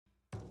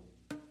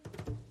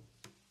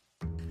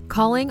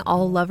Calling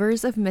all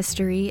lovers of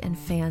mystery and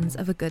fans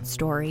of a good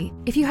story.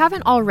 If you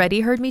haven't already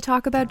heard me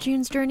talk about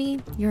June's Journey,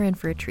 you're in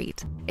for a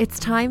treat. It's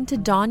time to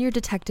don your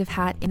detective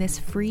hat in this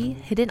free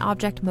hidden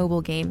object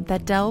mobile game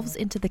that delves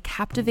into the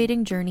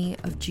captivating journey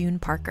of June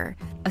Parker,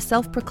 a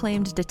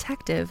self-proclaimed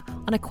detective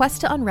on a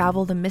quest to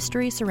unravel the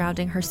mystery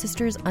surrounding her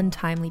sister's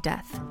untimely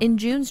death. In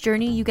June's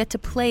Journey, you get to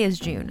play as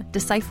June,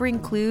 deciphering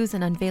clues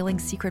and unveiling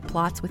secret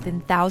plots within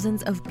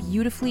thousands of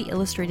beautifully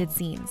illustrated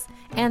scenes.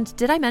 And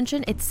did I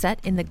mention it's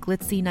set in the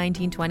glitzy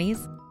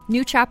 1920s?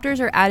 New chapters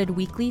are added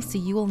weekly, so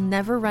you will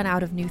never run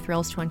out of new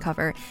thrills to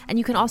uncover, and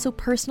you can also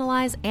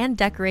personalize and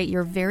decorate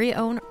your very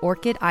own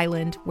Orchid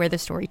Island where the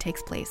story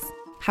takes place.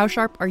 How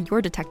sharp are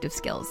your detective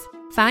skills?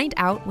 Find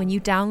out when you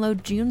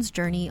download June's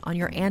Journey on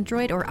your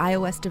Android or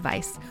iOS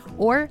device,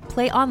 or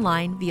play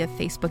online via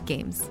Facebook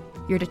Games.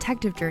 Your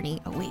detective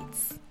journey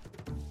awaits.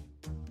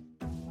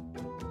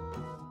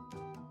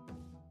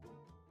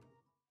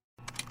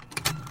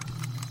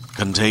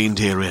 Contained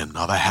herein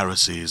are the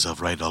heresies of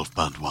Radolf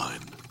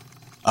Burntwine,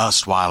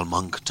 erstwhile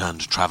monk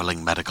turned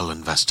traveling medical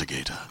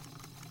investigator.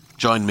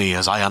 Join me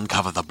as I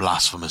uncover the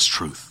blasphemous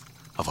truth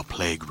of a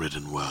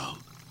plague-ridden world,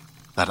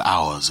 that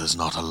ours is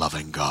not a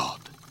loving God,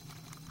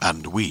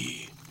 and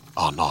we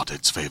are not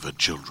its favored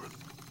children.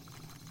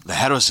 The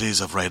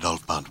heresies of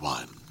Radolf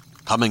Burntwine,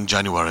 coming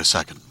January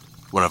 2nd,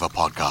 wherever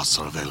podcasts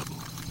are available.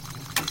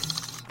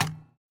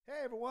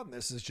 Hey everyone,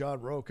 this is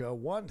John Roca,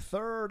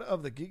 1/3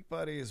 of the Geek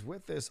Buddies,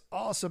 with this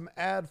awesome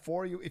ad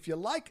for you. If you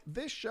like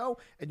this show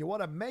and you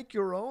want to make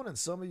your own, and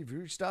some of you have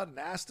reached out and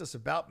asked us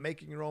about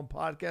making your own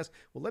podcast,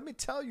 well, let me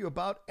tell you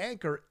about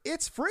Anchor.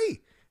 It's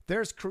free.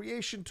 There's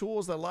creation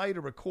tools that allow you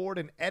to record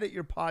and edit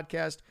your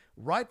podcast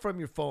right from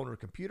your phone or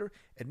computer.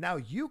 And now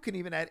you can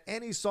even add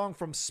any song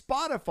from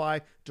Spotify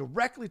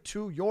directly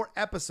to your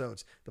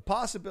episodes. The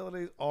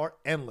possibilities are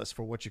endless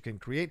for what you can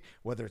create,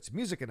 whether it's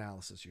music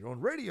analysis, your own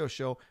radio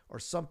show, or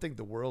something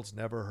the world's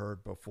never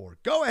heard before.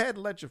 Go ahead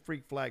and let your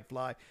freak flag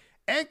fly.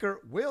 Anchor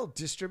will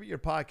distribute your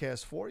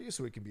podcast for you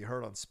so it can be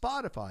heard on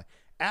Spotify,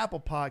 Apple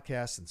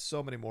Podcasts, and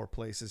so many more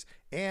places.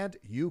 And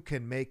you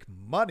can make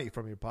money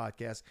from your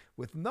podcast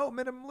with no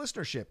minimum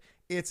listenership.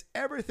 It's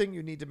everything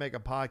you need to make a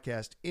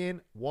podcast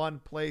in one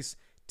place.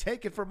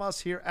 Take it from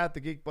us here at the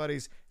Geek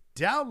Buddies.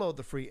 Download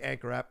the free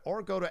Anchor app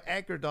or go to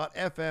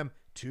anchor.fm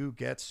to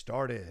get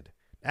started.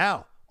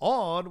 Now,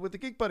 on with the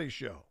Geek Buddies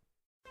show.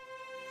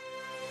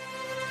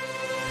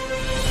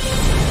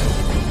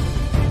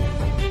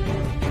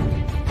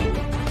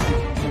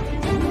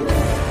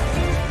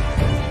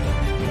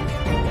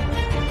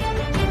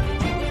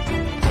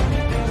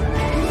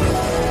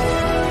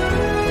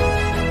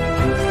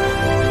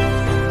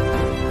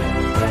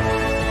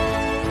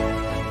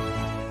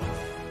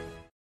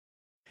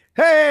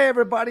 Hey,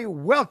 everybody.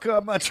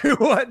 Welcome to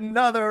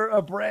another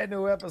brand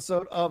new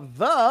episode of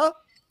the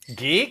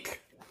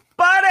Geek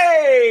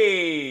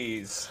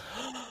Buddies.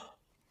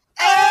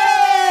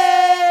 Hey!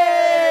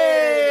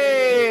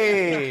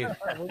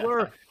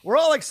 We're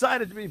all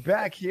excited to be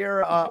back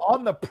here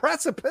on the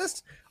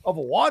precipice of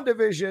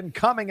WandaVision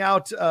coming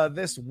out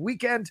this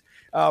weekend.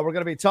 We're going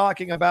to be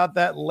talking about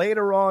that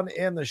later on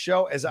in the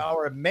show as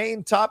our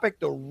main topic,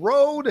 the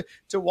road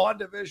to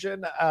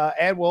WandaVision.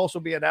 And we'll also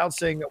be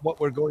announcing what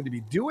we're going to be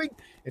doing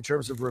in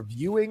terms of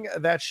reviewing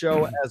that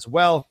show as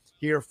well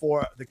here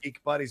for the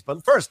Geek Buddies.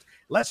 But first,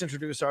 let's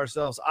introduce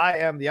ourselves. I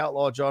am the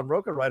Outlaw John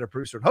Roca, writer,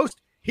 producer, and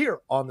host here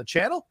on the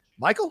channel.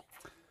 Michael?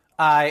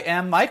 I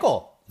am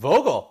Michael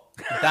Vogel.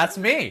 That's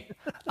me.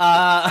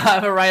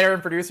 I'm a writer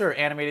and producer of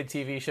animated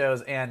TV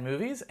shows and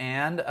movies.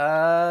 And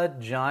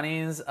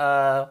Johnny's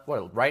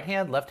right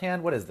hand, left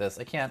hand? What is this?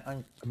 I can't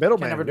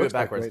never do it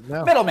backwards.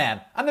 Right,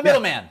 middleman. I'm the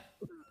middleman.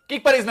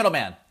 Geek Buddies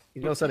middleman. He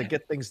knows how to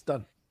get things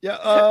done.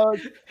 Yeah.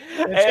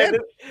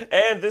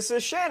 And this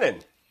is Shannon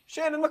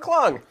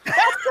McClung.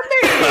 That's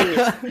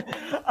me.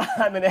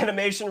 I'm an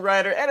animation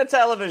writer and a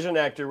television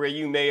actor where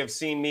you may have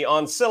seen me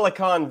on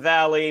Silicon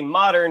Valley,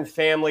 Modern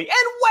Family,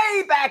 and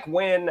way back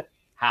when,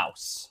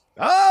 House.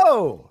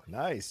 Oh,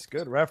 nice.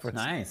 Good reference.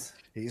 Nice.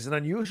 He's an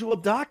unusual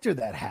doctor,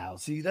 that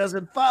House. He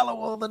doesn't follow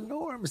all the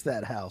norms,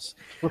 that House.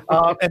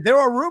 And there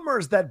are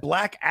rumors that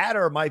Black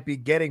Adder might be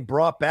getting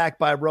brought back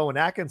by Rowan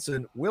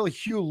Atkinson. Will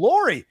Hugh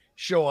Laurie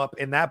show up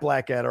in that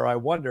Black Adder? I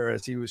wonder,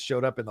 as he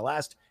showed up in the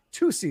last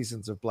 2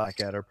 seasons of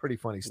Blackadder. Pretty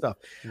funny stuff.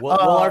 Will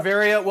our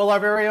very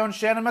own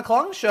Shannon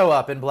McClung show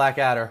up in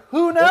Blackadder?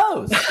 Who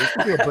knows? It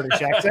could be a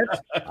British accent.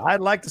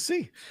 I'd like to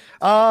see.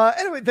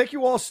 Anyway, thank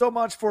you all so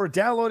much for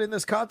downloading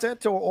this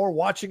content or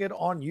watching it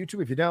on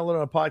YouTube. If you download it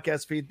on a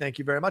podcast feed, thank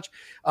you very much.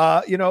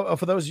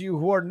 For those of you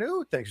who are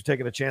new, thanks for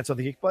taking a chance on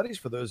the Geek Buddies.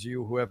 For those of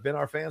you who have been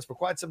our fans for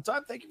quite some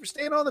time, thank you for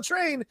staying on the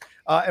train.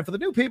 And for the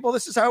new people,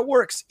 this is how it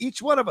works.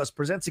 Each one of us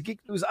presents a geek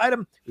news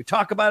item. We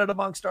talk about it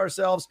amongst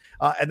ourselves,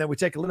 and then we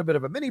take a little bit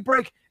of a mini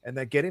break and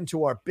then get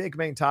into our big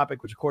main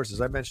topic, which, of course,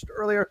 as I mentioned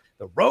earlier,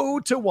 the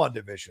road to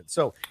WandaVision.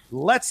 So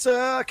let's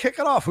kick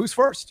it off. Who's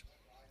first?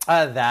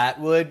 That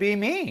would be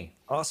me.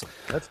 Awesome.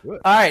 Let's do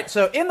it. All right.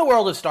 So in the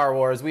world of Star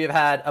Wars, we have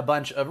had a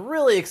bunch of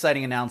really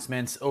exciting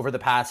announcements over the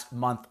past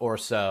month or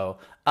so.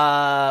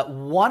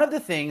 One of the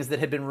things that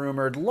had been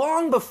rumored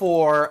long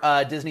before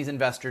Disney's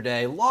Investor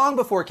Day, long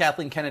before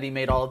Kathleen Kennedy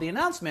made all of the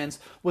announcements,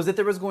 was that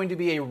there was going to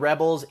be a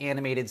Rebels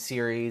animated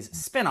series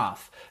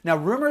spinoff. Now,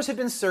 rumors have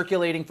been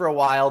circulating for a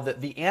while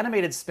that the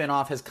animated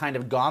spinoff has kind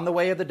of gone the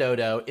way of the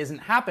dodo, isn't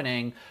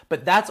happening,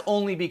 but that's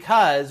only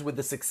because with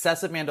the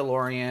success of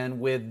Mandalorian,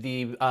 with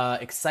the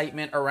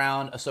excitement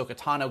around Ahsoka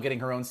Tano getting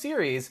her own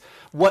series,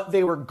 what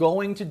they were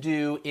going to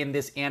do in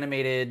this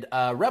animated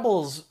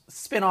Rebels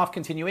spinoff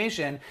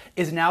continuation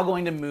is now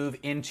going to move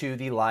into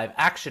the live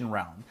action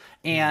realm.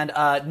 And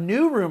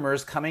new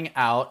rumors coming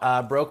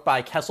out, broke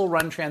by Kessel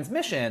Run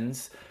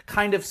Transmissions,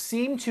 kind of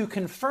seem to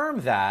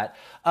confirm that.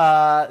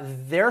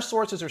 Their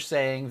sources are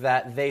saying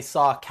that they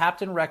saw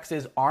Captain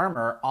Rex's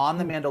armor on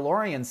the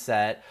Mandalorian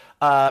set,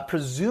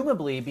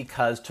 presumably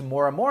because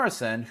Tamora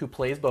Morrison, who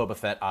plays Boba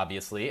Fett,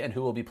 obviously, and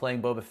who will be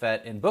playing Boba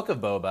Fett in Book of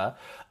Boba,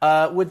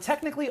 would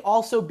technically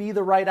also be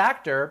the right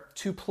actor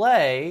to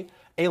play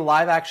a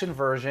live-action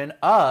version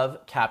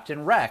of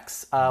Captain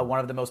Rex, one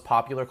of the most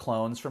popular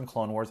clones from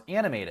Clone Wars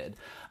Animated.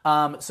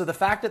 So the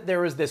fact that there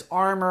was this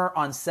armor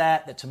on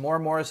set, that Tamora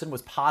Morrison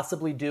was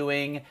possibly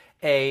doing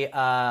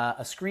a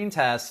screen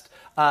test,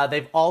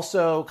 they've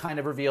also kind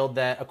of revealed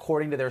that,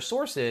 according to their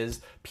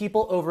sources,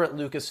 people over at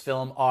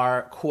Lucasfilm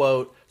are,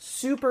 quote,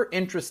 super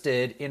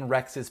interested in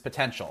Rex's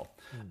potential.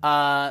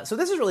 So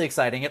this is really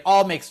exciting. It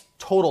all makes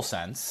total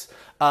sense.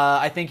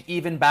 I think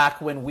even back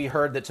when we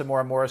heard that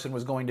Tamora Morrison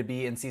was going to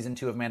be in season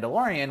 2 of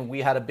Mandalorian,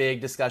 we had a big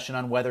discussion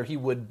on whether he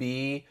would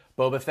be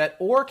Boba Fett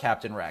or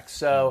Captain Rex.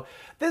 So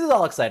this is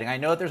all exciting. I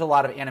know that there's a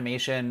lot of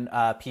animation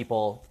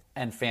people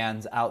and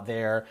fans out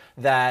there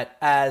that,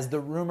 as the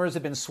rumors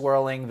have been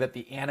swirling that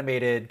the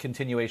animated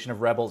continuation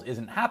of Rebels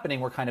isn't happening,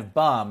 we're kind of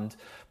bummed.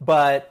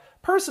 But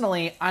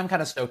personally, I'm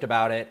kind of stoked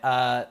about it.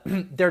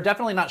 They're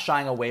definitely not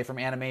shying away from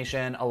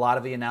animation. A lot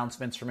of the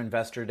announcements from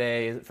Investor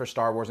Day for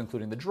Star Wars,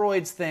 including the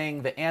droids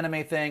thing, the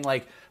anime thing,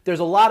 like, there's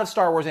a lot of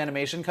Star Wars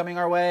animation coming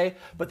our way,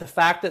 but the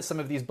fact that some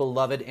of these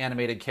beloved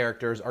animated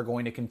characters are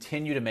going to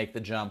continue to make the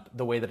jump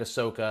the way that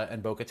Ahsoka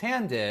and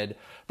Bo-Katan did,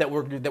 that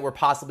we're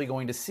possibly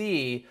going to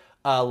see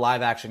a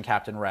live-action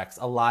Captain Rex,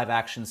 a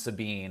live-action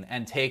Sabine,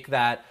 and take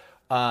that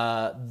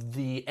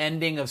the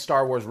ending of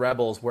Star Wars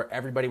Rebels, where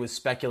everybody was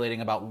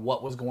speculating about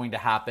what was going to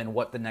happen,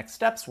 what the next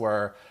steps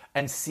were,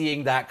 and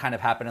seeing that kind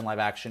of happen in live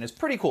action is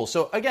pretty cool.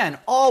 So again,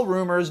 all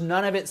rumors,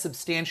 none of it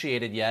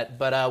substantiated yet,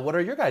 but what are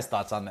your guys'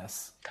 thoughts on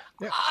this?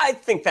 I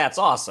think that's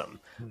awesome.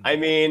 I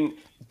mean,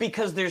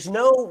 because there's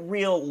no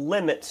real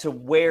limit to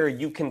where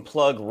you can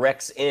plug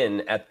Rex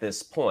in at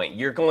this point.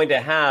 You're going to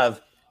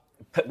have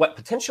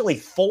potentially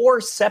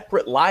 4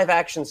 separate live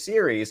action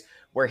series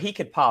where he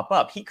could pop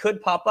up. He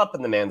could pop up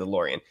in The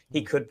Mandalorian.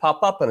 He could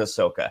pop up in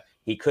Ahsoka.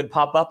 He could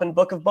pop up in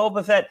Book of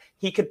Boba Fett.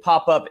 He could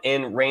pop up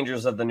in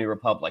Rangers of the New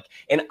Republic.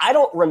 And I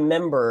don't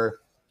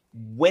remember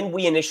when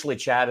we initially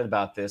chatted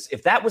about this,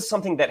 if that was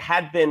something that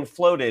had been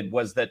floated,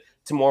 was that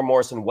Tamora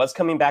Morrison was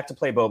coming back to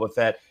play Boba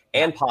Fett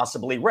and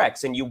possibly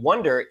Rex. And you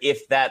wonder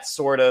if that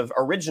sort of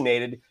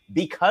originated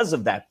because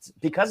of that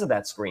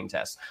screen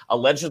test.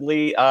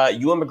 Allegedly,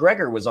 Ewan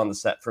McGregor was on the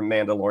set for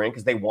Mandalorian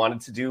because they wanted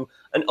to do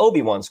an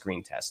Obi-Wan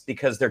screen test,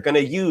 because they're going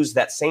to use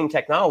that same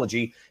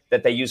technology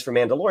that they use for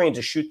Mandalorian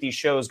to shoot these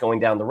shows going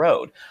down the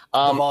road.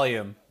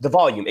 The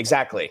volume,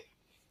 exactly.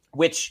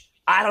 Which,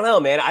 I don't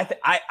know, man.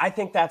 I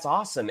think that's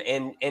awesome.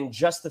 And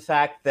just the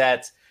fact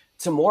that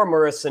Tamora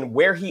Morrison,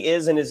 where he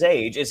is in his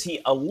age, is he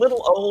a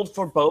little old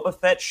for Boba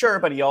Fett? Sure,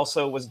 but he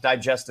also was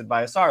digested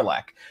by a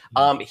Sarlacc.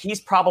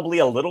 He's probably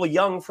a little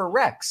young for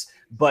Rex,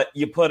 but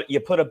you put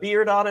a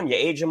beard on him, you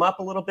age him up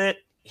a little bit,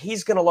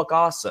 he's going to look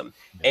awesome.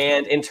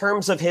 And in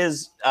terms of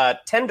his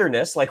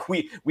tenderness, like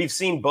we've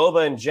seen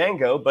Boba and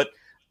Jango, but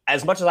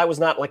as much as I was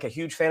not like a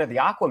huge fan of the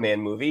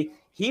Aquaman movie,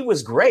 he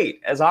was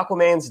great as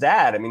Aquaman's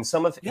dad. I mean,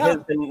 some of his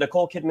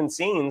Nicole Kidman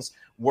scenes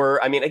were,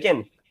 I mean,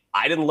 again,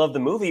 I didn't love the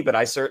movie, but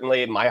I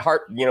certainly, my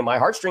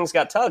heartstrings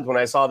got tugged when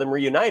I saw them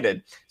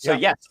reunited. So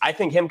yes, I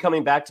think him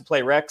coming back to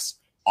play Rex,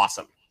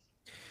 awesome.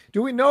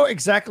 Do we know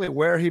exactly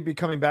where he'd be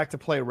coming back to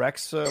play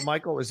Rex,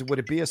 Michael? Would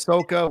it be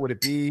Ahsoka? Would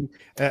it be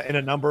in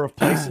a number of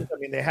places? I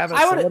mean, they haven't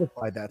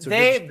solidified that. So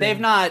they've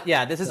not.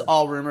 Yeah, this is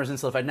all rumors and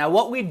solidified. Now,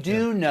 what we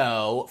do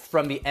know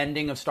from the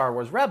ending of Star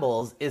Wars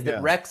Rebels is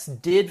that Rex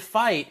did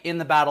fight in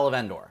the Battle of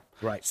Endor.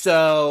 Right.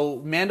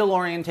 So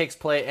Mandalorian takes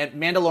place.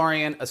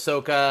 Mandalorian,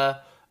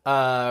 Ahsoka,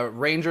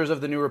 Rangers of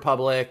the New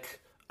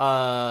Republic,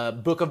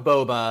 Book of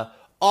Boba,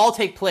 all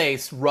take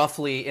place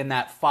roughly in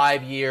that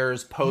 5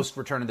 years post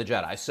Return of the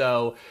Jedi.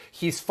 So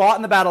he's fought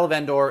in the Battle of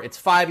Endor. It's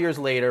 5 years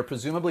later.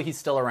 Presumably he's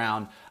still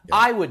around. Yeah.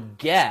 I would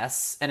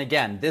guess, and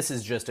again, this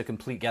is just a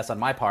complete guess on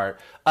my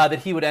part, that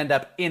he would end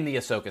up in the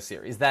Ahsoka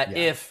series. That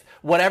if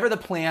whatever the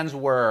plans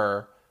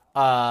were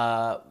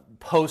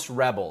post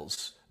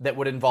Rebels that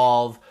would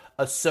involve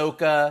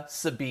Ahsoka,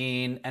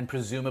 Sabine, and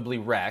presumably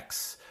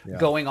Rex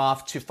going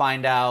off to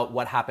find out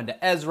what happened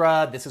to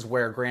Ezra. This is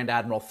where Grand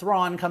Admiral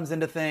Thrawn comes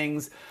into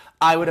things.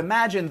 I would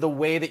imagine the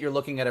way that you're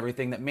looking at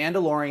everything, that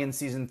Mandalorian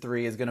Season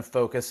 3 is going to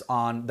focus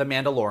on the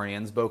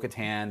Mandalorians,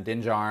 Bo-Katan,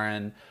 Din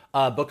Djarin.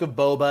 Book of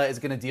Boba is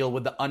going to deal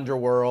with the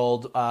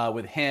underworld,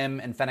 with him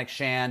and Fennec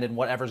Shand and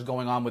whatever's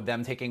going on with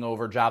them taking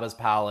over Jabba's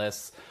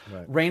palace.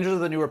 Right. Rangers of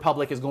the New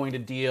Republic is going to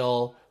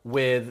deal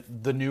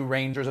with the new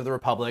Rangers of the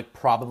Republic,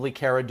 probably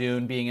Cara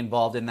Dune being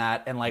involved in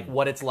that, and like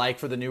what it's like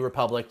for the New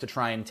Republic to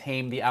try and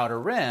tame the Outer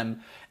Rim.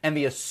 And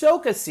the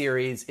Ahsoka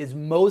series is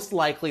most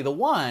likely the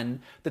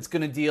one that's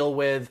going to deal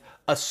with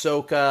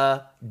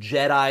Ahsoka,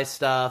 Jedi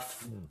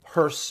stuff,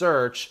 her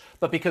search.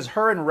 But because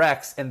her and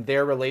Rex and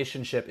their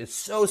relationship is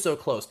so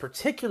close,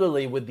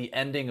 particularly with the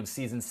ending of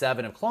Season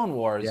 7 of Clone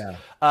Wars,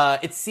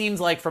 it seems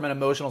like from an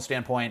emotional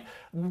standpoint,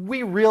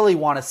 we really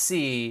want to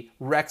see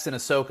Rex and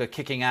Ahsoka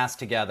kicking ass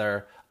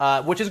together.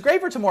 Which is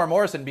great for Tamora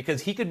Morrison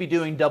because he could be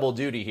doing double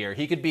duty here.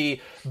 He could be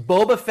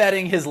Boba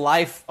Fetting his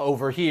life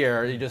over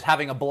here, just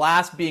having a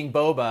blast being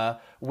Boba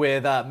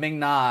with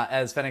Ming-Na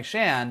as Fennec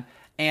Shand,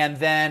 and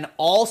then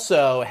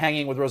also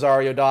hanging with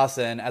Rosario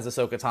Dawson as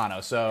Ahsoka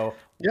Tano. So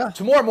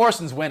Tamora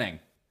Morrison's winning.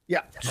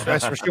 Yeah,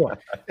 that's for sure.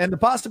 And the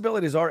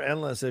possibilities are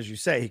endless, as you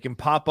say. He can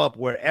pop up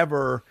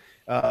wherever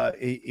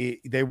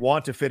they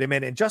want to fit him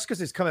in. And just because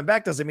he's coming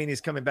back doesn't mean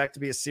he's coming back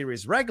to be a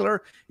series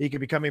regular. He could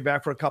be coming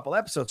back for a couple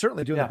episodes.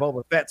 Certainly doing the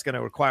Boba Fett's going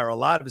to require a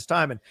lot of his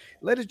time. And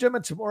ladies and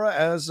gentlemen, Tamora,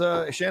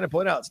 as Shannon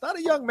pointed out, it's not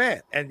a young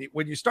man. And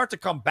when you start to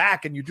come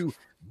back and you do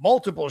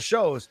multiple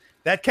shows,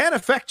 that can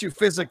affect you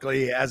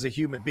physically as a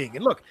human being.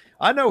 And look,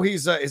 I know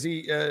he's is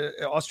he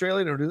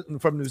Australian or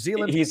from New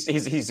Zealand?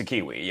 He's a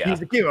Kiwi. Yeah,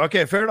 he's a Kiwi.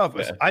 Okay, fair enough.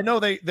 Yeah. I know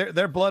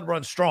their blood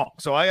runs strong,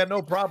 so I got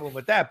no problem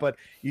with that. But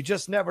you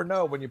just never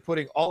know when you're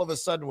putting all of a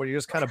sudden when you're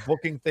just kind of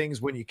booking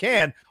things when you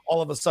can.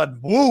 All of a sudden,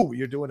 woo,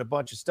 you're doing a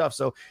bunch of stuff.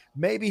 So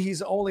maybe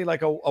he's only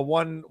like a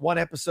one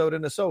episode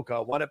in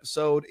Ahsoka, one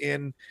episode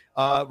in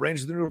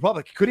Rangers of the New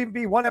Republic. It could even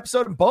be one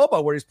episode in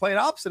Boba where he's playing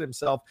opposite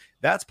himself.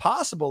 That's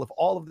possible if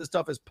all of this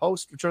stuff is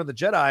post Return of the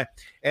Jedi.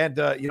 And,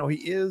 he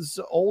is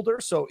older,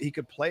 so he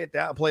could play it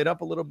up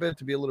a little bit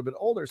to be a little bit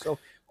older. So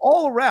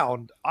all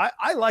around,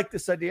 I like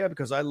this idea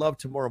because I love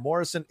Tamora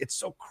Morrison. It's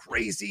so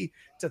crazy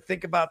to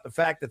think about the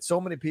fact that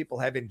so many people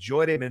have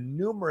enjoyed him in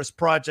numerous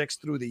projects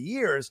through the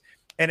years.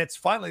 And it's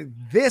finally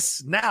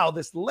this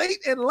late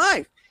in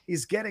life,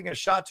 he's getting a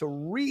shot to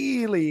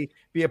really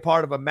be a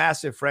part of a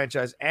massive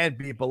franchise and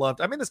be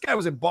beloved. I mean, this guy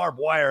was in Barbed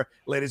Wire,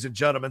 ladies and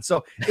gentlemen.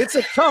 So it's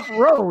a tough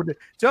road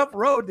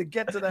to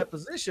get to that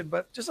position.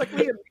 But just like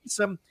Liam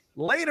Neeson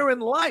later in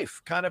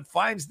life kind of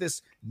finds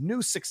this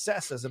new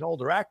success as an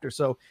older actor.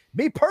 So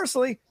me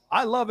personally,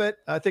 I love it.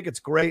 I think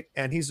it's great.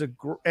 And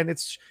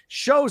it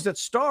shows that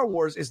Star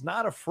Wars is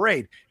not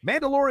afraid.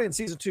 Mandalorian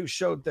Season 2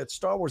 showed that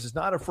Star Wars is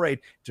not afraid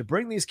to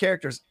bring these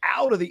characters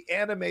out of the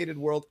animated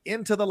world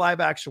into the live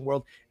action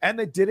world. And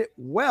they did it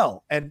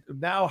well. And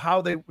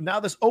now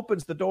this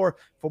opens the door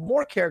for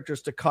more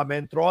characters to come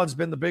in. Thrawn's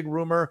been the big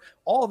rumor,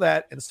 all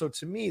that. And so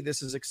to me,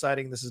 this is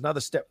exciting. This is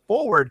another step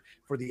forward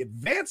for the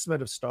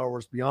advancement of Star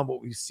Wars beyond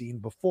what we've seen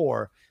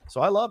before. So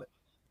I love it.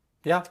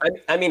 Yeah.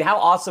 I mean, how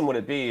awesome would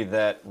it be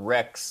that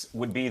Rex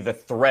would be the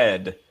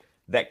thread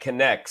that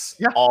connects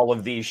all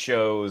of these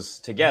shows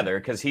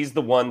together? Because he's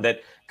the one that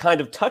kind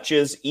of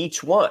touches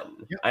each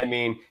one. Yeah. I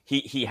mean,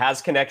 he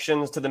has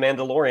connections to The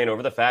Mandalorian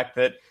over the fact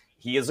that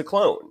he is a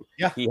clone.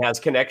 Yeah. He has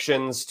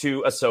connections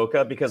to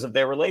Ahsoka because of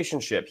their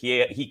relationship.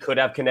 He could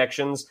have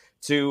connections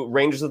to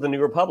Rangers of the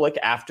New Republic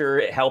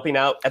after helping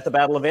out at the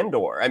Battle of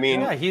Endor. I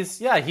mean, he's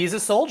a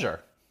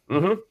soldier.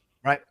 Mm-hmm.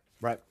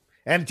 Right.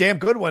 And damn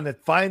good one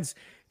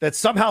that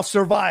somehow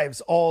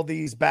survives all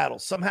these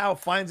battles, somehow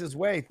finds his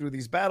way through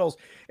these battles.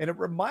 And it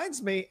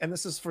reminds me, and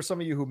this is for some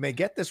of you who may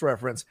get this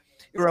reference,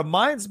 it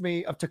reminds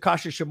me of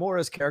Takashi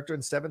Shimura's character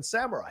in Seven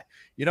Samurai.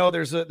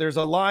 There's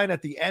a line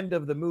at the end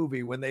of the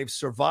movie when they've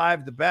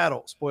survived the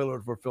battle.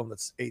 Spoiler for a film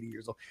that's 80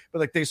 years old. But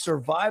like they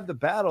survived the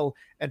battle,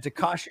 and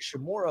Takashi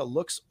Shimura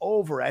looks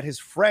over at his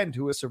friend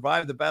who has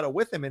survived the battle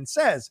with him and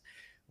says,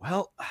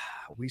 well,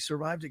 we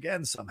survived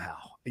again somehow,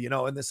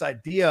 and this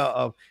idea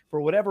of, for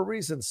whatever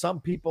reason, some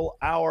people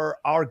are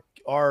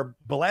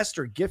blessed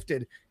or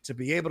gifted to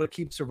be able to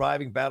keep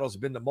surviving battles,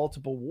 have been to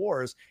multiple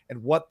wars,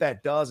 and what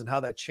that does and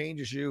how that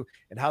changes you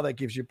and how that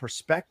gives you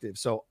perspective.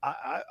 So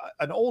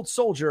an old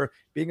soldier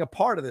being a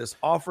part of this,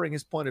 offering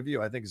his point of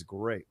view, I think is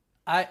great.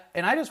 I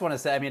just want to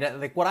say, I mean,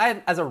 like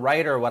as a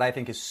writer, what I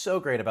think is so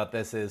great about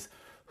this is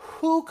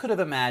who could have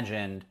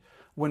imagined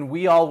when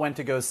we all went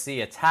to go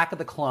see Attack of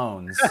the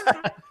Clones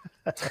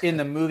in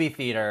the movie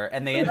theater,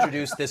 and they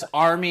introduced this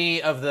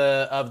army of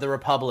the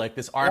Republic,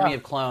 this army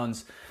of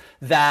clones,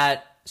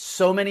 that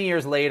so many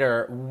years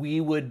later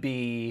we would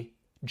be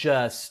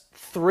just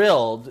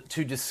thrilled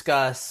to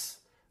discuss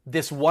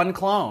this one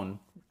clone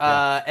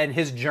and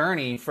his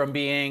journey from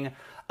being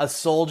a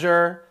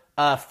soldier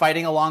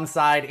fighting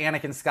alongside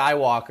Anakin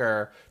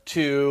Skywalker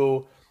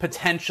to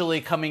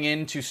potentially coming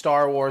into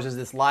Star Wars as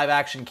this live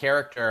action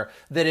character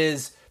that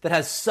is that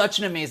has such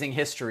an amazing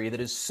history, that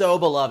is so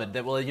beloved,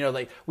 that will,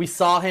 like, we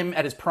saw him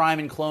at his prime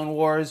in Clone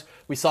Wars,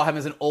 we saw him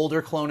as an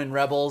older clone in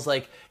Rebels.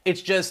 Like,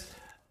 it's just,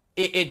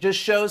 it just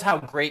shows how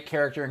great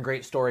character and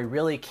great story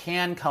really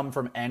can come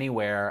from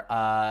anywhere,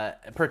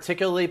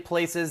 particularly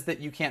places that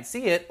you can't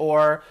see it,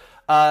 or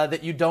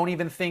that you don't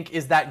even think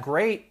is that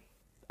great,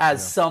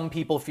 as some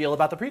people feel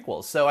about the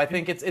prequels. So I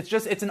think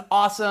it's an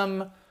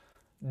awesome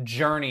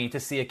journey to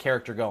see a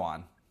character go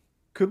on.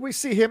 Could we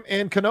see him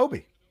in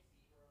Kenobi?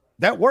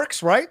 That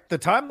works, right? The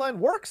timeline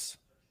works,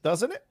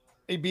 doesn't it?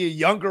 He'd be a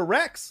younger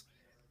Rex,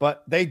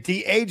 but they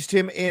de-aged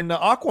him in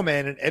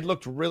Aquaman, and it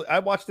looked really... I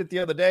watched it the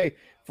other day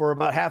for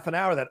about half an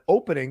hour, that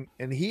opening,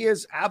 and he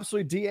is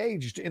absolutely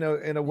de-aged in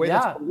a way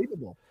that's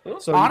believable.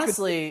 So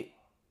honestly,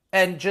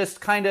 and just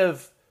kind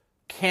of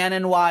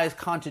canon-wise,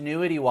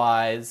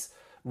 continuity-wise,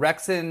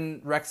 Rex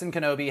and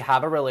Kenobi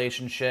have a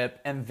relationship,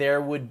 and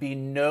there would be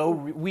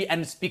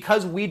and it's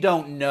because we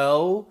don't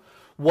know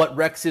what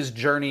Rex's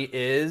journey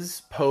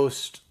is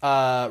post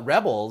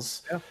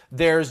Rebels,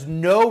 there's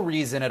no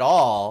reason at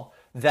all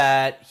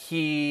that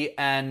he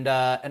and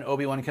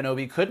Obi-Wan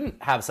Kenobi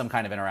couldn't have some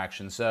kind of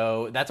interaction.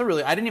 So that's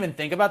I didn't even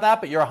think about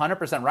that, but you're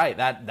 100% right.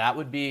 That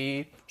would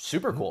be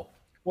super cool.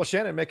 Well,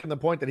 Shannon making the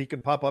point that he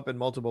can pop up in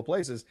multiple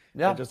places.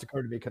 Yeah. It just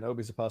occurred to me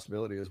Kenobi's a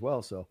possibility as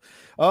well. So,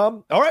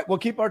 all right, we'll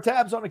keep our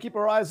tabs on it, keep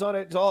our eyes on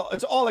it.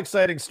 It's all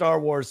exciting Star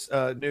Wars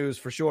news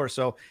for sure.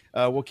 So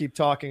we'll keep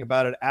talking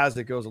about it as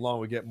it goes along.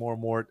 We get more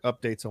and more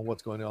updates on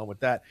what's going on with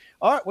that.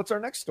 All right, what's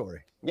our next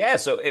story? Yeah,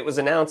 so it was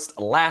announced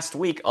last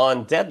week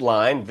on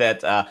Deadline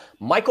that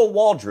Michael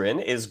Waldron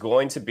is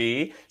going to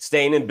be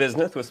staying in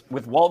business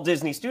with Walt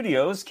Disney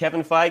Studios.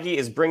 Kevin Feige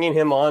is bringing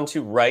him on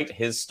to write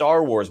his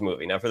Star Wars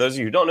movie. Now, for those of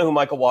you who don't know who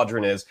Michael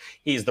Waldron is,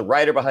 he's the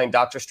writer behind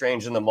Doctor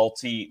Strange and the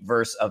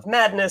Multiverse of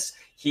Madness.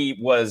 He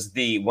was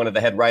one of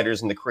the head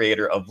writers and the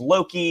creator of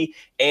Loki,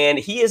 and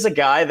he is a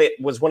guy that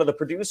was one of the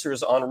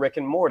producers on Rick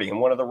and Morty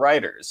and one of the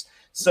writers.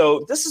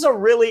 So this is a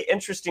really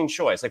interesting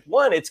choice. Like,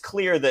 one, it's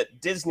clear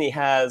that Disney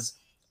has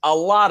a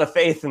lot of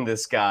faith in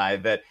this guy,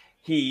 that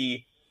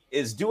he's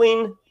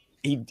doing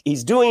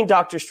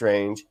Doctor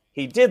Strange.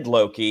 He did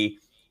Loki.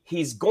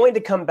 He's going to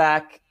come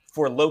back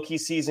for Loki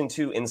season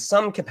 2 in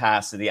some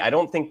capacity. I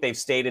don't think they've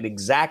stated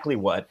exactly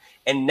what.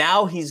 And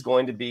now he's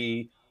going to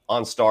be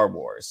on Star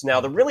Wars.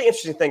 Now, the really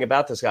interesting thing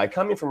about this guy,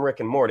 coming from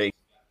Rick and Morty,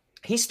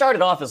 he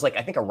started off as, like,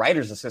 I think a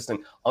writer's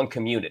assistant on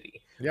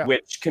Community,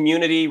 which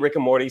Community, Rick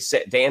and Morty,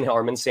 Dan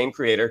Harmon, same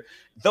creator.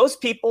 Those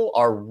people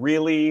are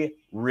really,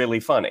 really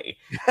funny.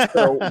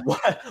 So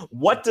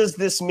what does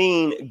this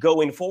mean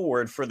going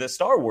forward for this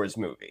Star Wars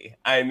movie?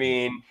 I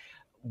mean,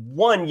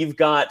 one, you've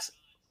got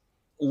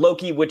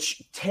Loki,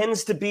 which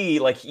tends to be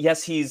like,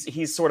 yes,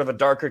 he's sort of a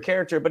darker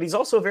character, but he's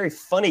also a very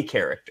funny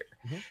character.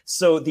 Mm-hmm.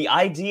 So the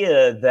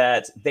idea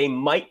that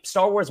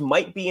Star Wars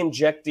might be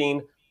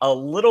injecting a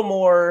little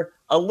more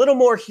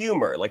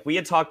humor, like we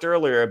had talked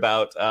earlier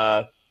about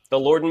the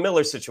Lord and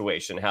Miller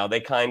situation, how they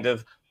kind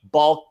of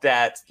balked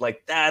at,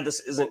 like, this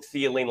isn't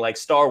feeling like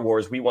Star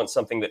Wars. We want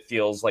something that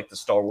feels like the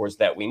Star Wars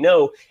that we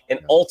know. And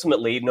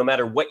ultimately, no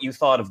matter what you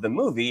thought of the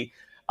movie,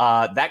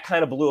 that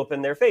kind of blew up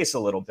in their face a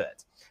little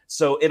bit.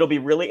 So it'll be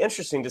really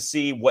interesting to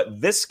see what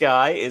this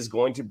guy is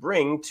going to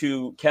bring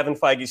to Kevin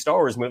Feige's Star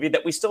Wars movie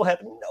that we still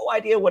have no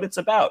idea what it's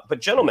about.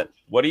 But gentlemen,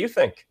 what do you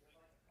think?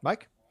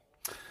 Mike?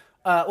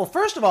 Well,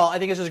 first of all, I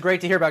think it's just great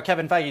to hear about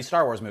Kevin Feige's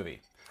Star Wars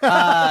movie.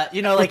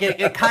 Like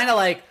it kind of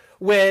like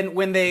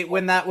when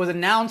that was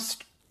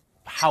announced,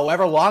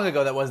 however long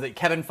ago that was, that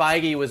Kevin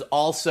Feige was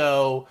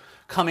also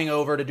coming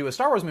over to do a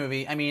Star Wars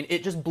movie. I mean,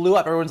 it just blew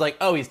up. Everyone's like,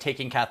 oh, he's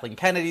taking Kathleen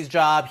Kennedy's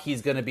job.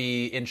 He's going to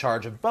be in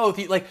charge of both.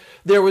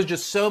 There was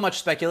just so much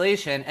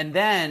speculation. And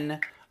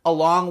then,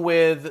 along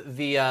with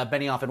the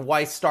Benioff and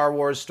Weiss Star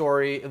Wars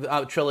story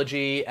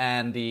trilogy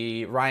and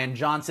the Rian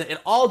Johnson, it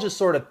all just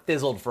sort of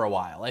fizzled for a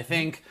while. I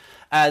think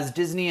as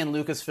Disney and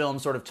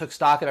Lucasfilm sort of took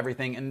stock of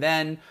everything, and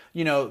then,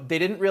 they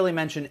didn't really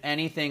mention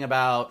anything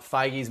about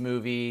Feige's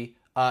movie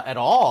at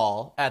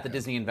all at the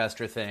Disney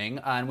investor thing.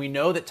 And we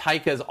know that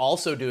Taika is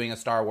also doing a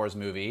Star Wars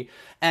movie.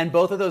 And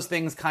both of those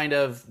things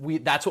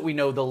that's what we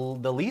know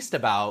the least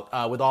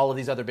about with all of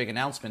these other big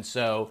announcements.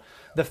 So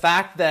the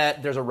fact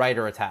that there's a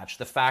writer attached,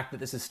 the fact that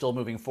this is still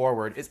moving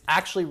forward is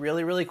actually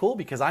really, really cool,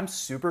 because I'm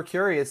super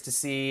curious to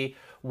see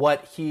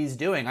what he's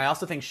doing. I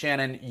also think,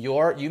 Shannon,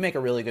 you make a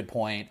really good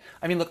point.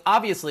 I mean, look,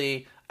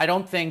 obviously, I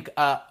don't think,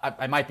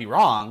 I might be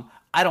wrong,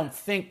 I don't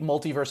think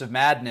Multiverse of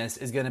Madness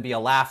is going to be a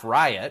laugh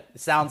riot. It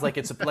sounds like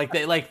it's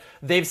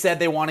they've said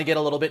they want to get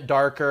a little bit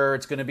darker.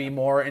 It's going to be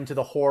more into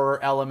the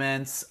horror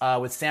elements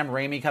with Sam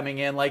Raimi coming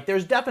in. Like,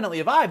 there's definitely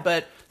a vibe,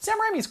 but Sam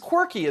Raimi's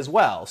quirky as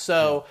well.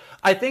 So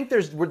I think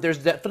there's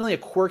definitely a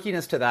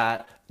quirkiness to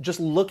that. Just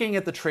looking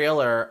at the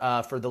trailer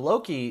for the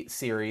Loki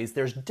series,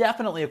 there's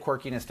definitely a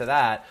quirkiness to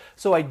that.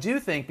 So I do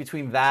think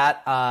between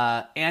that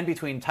and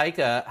between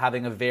Taika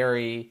having a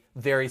very,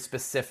 very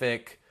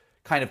specific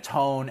kind of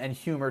tone and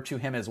humor to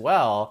him as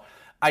well,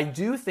 I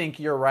do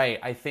think you're right.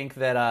 I think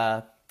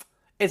that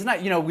it's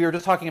not, we were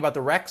just talking about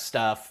the Rex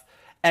stuff,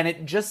 and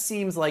it just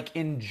seems like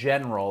in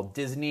general,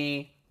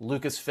 Disney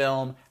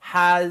Lucasfilm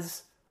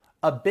has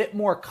a bit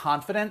more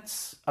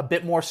confidence, a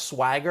bit more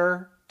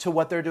swagger to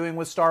what they're doing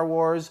with Star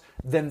Wars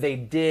than they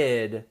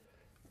did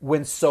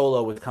when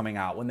Solo was coming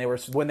out, when they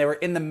were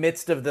in the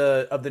midst of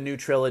the new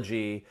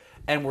trilogy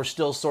and were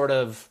still sort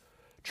of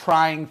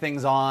trying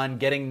things on,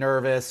 getting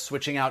nervous,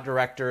 switching out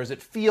directors.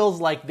 It feels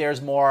like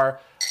there's more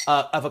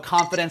of a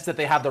confidence that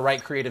they have the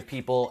right creative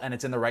people and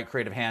it's in the right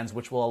creative hands,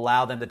 which will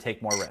allow them to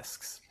take more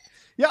risks.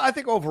 Yeah, I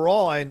think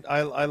overall,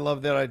 I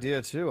love that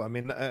idea too. I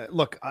mean,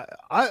 look,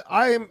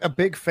 I am a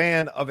big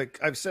fan of it.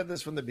 I've said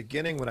this from the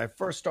beginning when I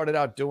first started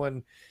out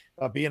doing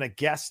being a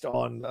guest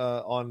on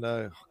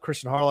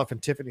Christian Harloff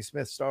and Tiffany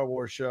Smith's Star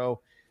Wars show,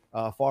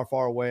 Far,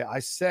 Far Away. I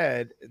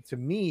said, to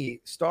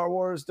me, Star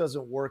Wars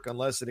doesn't work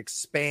unless it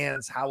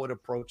expands how it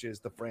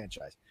approaches the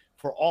franchise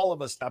for all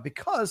of us now,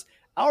 because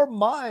our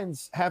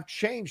minds have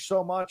changed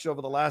so much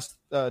over the last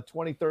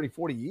 20, 30,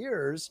 40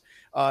 years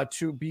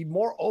to be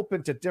more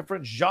open to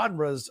different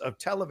genres of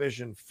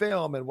television,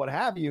 film, and what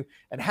have you,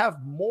 and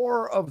have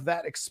more of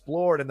that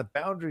explored and the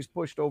boundaries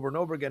pushed over and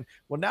over again.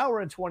 Well, now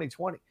we're in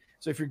 2020.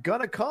 So if you're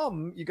gonna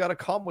come, you got to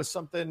come with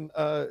something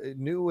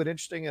new and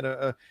interesting and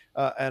a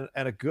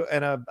good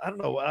and a I don't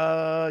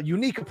know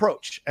unique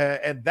approach,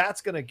 and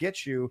that's gonna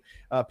get you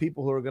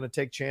people who are gonna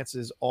take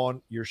chances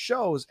on your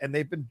shows, and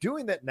they've been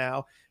doing that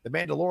now. The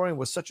Mandalorian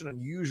was such an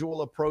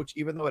unusual approach,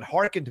 even though it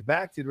harkened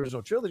back to the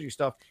original trilogy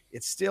stuff.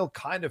 It still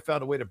kind of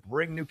found a way to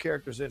bring new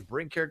characters in,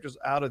 bring characters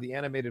out of the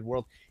animated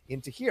world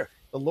into here.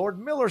 The Lord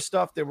Miller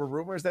stuff, there were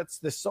rumors that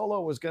the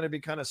Solo was going to be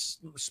kind of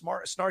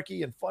smart,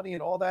 snarky, and funny,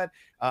 and all that.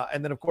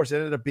 And then, of course, it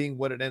ended up being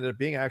what it ended up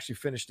being. I actually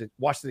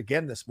watched it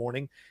again this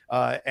morning,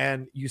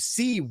 and you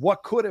see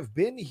what could have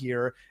been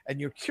here,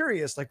 and you're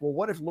curious, like, well,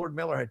 what if Lord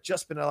Miller had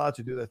just been allowed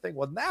to do the thing?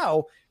 Well,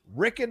 now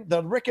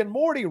the Rick and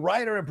Morty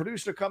writer and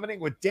producer coming in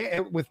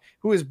with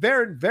who is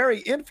very, very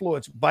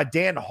influenced by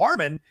Dan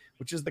Harmon,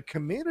 which is the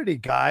Community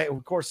guy.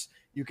 Of course,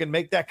 you can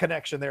make that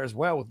connection there as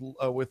well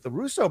with the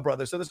Russo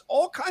brothers. So there's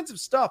all kinds of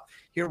stuff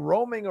here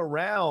roaming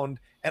around,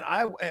 and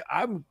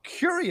I'm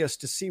curious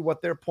to see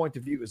what their point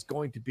of view is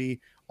going to be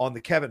on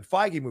the Kevin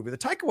Feige movie. The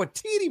Taika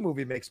Waititi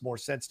movie makes more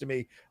sense to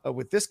me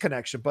with this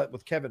connection, but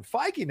with Kevin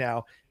Feige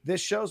now,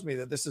 this shows me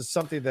that this is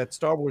something that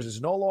Star Wars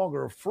is no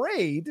longer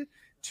afraid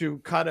to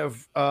kind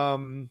of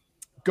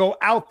go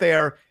out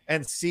there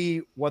and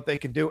see what they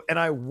can do. And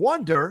I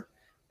wonder,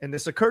 and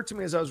this occurred to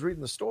me as I was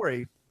reading the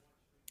story,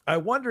 I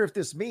wonder if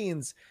this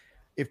means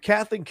if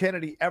Kathleen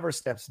Kennedy ever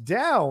steps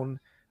down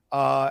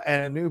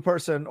and a new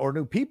person or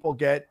new people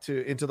get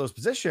into those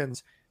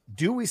positions,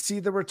 do we see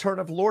the return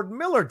of Lord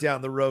Miller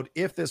down the road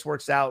if this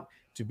works out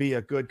to be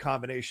a good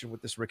combination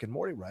with this Rick and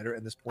Morty writer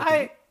and this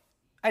point?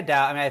 I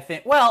doubt. I mean, I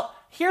think. Well,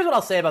 here's what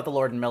I'll say about the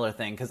Lord and Miller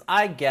thing, because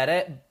I get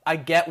it. I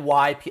get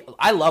why people.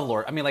 I love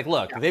Lord. I mean, like,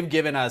 look, they've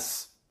given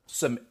us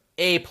some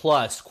A+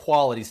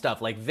 quality stuff.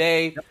 Like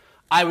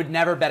I would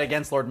never bet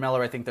against Lord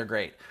Miller. I think they're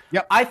great.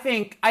 Yep. I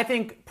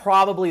think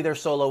probably their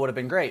Solo would have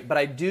been great, but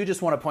I do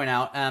just want to point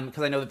out,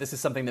 because I know that this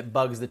is something that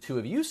bugs the two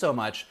of you so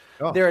much.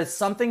 Oh. There is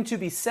something to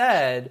be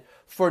said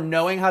for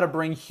knowing how to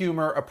bring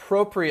humor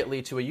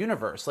appropriately to a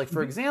universe. Like,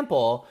 for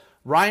example,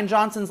 Rian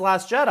Johnson's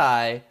Last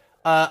Jedi.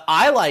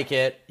 I like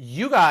it.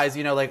 You guys,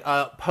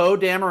 Poe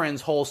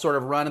Dameron's whole sort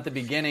of run at the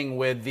beginning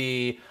with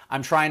the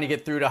 "I'm trying to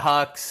get through to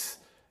Hux.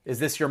 Is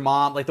this your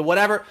mom?" Like the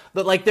whatever.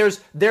 But like there's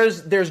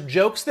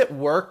jokes that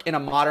work in a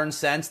modern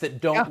sense that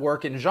don't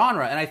work in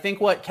genre. And I think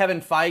what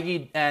Kevin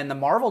Feige and the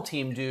Marvel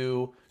team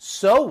do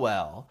so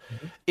well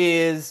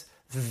is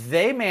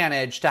they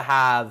manage to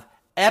have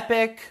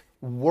epic,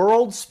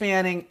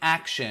 world-spanning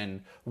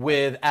action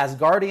with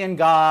Asgardian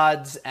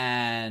gods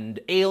and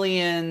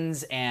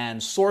aliens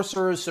and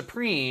sorcerers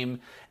supreme,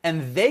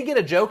 and they get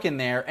a joke in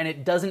there and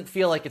it doesn't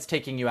feel like it's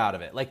taking you out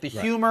of it. Like the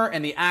humor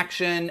and the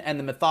action and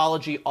the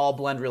mythology all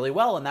blend really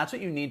well, and that's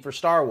what you need for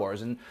Star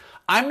Wars. And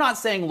I'm not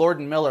saying Lord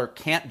and Miller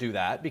can't do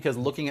that, because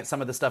looking at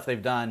some of the stuff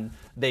they've done,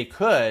 they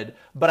could,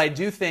 but I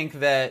do think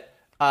that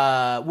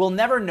we'll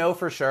never know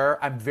for sure.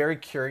 I'm very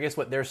curious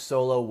what their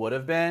Solo would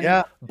have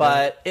been,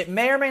 but it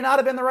may or may not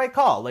have been the right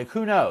call. Like,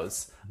 who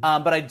knows?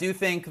 But I do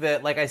think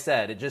that, like I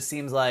said, it just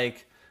seems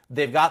like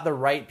they've got the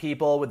right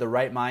people with the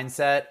right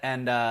mindset,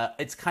 and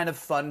it's kind of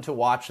fun to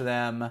watch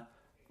them,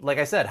 like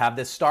I said, have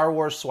this Star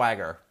Wars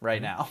swagger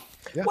right now.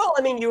 Yeah. Well,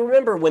 I mean, you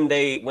remember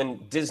when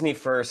Disney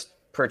first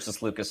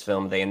purchased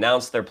Lucasfilm, they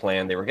announced their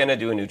plan. They were going to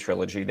do a new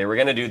trilogy. They were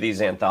going to do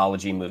these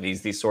anthology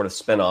movies, these sort of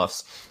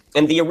spin-offs.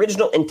 And the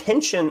original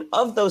intention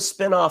of those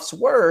spin-offs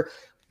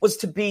was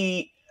to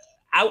be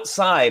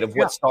outside of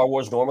what Star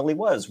Wars normally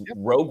was. Yep.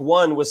 Rogue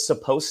One was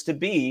supposed to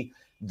be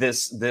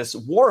this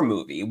war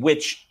movie,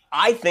 which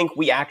I think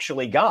we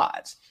actually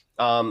got.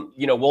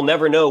 We'll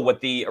never know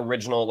what the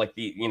original, like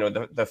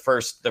the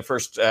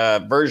first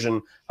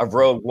version of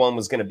Rogue One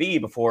was going to be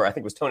before. I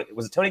think it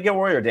was Tony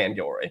Gilroy or Dan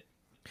Gilroy?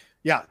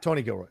 Yeah,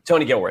 Tony Gilroy.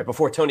 Tony Gilroy.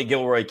 Before Tony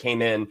Gilroy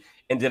came in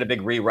and did a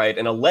big rewrite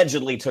and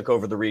allegedly took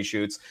over the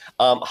reshoots.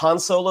 Han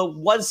Solo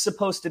was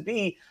supposed to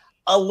be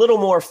a little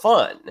more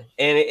fun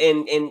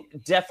and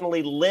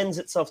definitely lends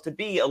itself to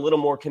be a little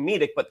more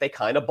comedic, but they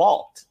kind of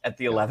balked at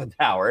the 11th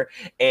hour,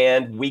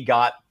 and we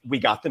got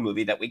the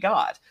movie that we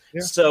got.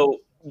 Yeah.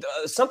 So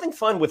something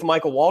fun with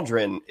Michael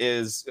Waldron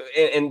is,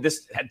 and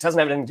this doesn't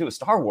have anything to do with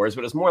Star Wars,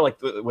 but it's more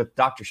like with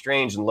Doctor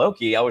Strange and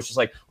Loki. I was just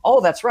like,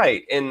 oh, that's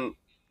right. In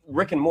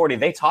Rick and Morty,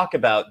 they talk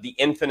about the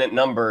infinite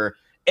number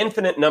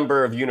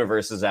of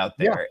universes out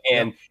there,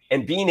 and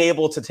being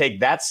able to take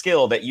that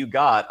skill that you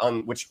got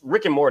on, which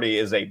Rick and Morty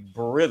is a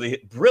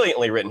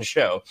brilliantly written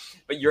show,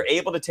 but you're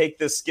able to take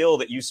this skill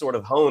that you sort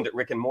of honed at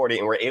Rick and Morty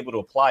and were able to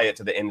apply it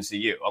to the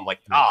MCU. I'm like,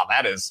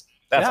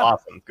 that's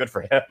awesome. Good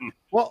for him.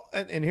 Well,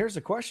 and here's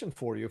a question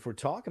for you. If we're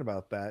talking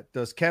about that,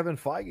 does Kevin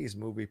Feige's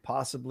movie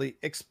possibly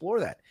explore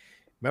that?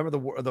 Remember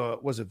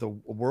the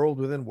World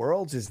Within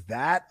Worlds? Is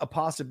that a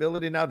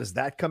possibility now? Does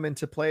that come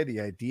into play? The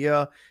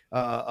idea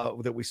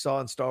that we saw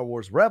in Star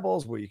Wars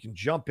Rebels, where you can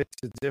jump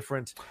into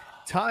different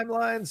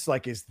timelines,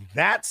 like, is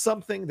that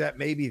something that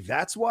maybe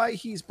that's why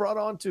he's brought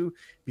on to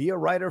be a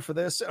writer for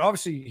this? And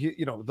obviously,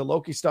 the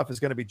Loki stuff is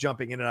going to be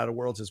jumping in and out of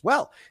worlds as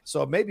well.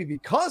 So maybe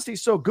because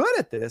he's so good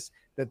at this,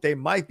 that they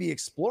might be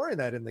exploring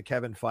that in the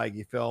Kevin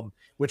Feige film,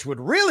 which would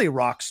really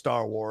rock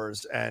Star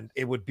Wars, and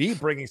it would be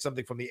bringing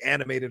something from the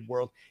animated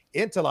world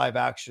into live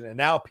action. And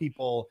now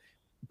it'll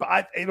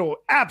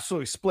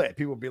absolutely split.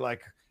 People will be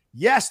like,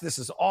 yes, this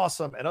is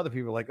awesome. And other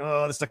people are like,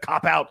 oh, this is a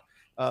cop out.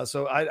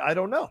 So I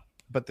don't know,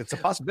 but it's a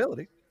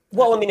possibility.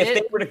 Well, I mean, if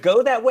they were to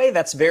go that way,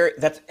 that's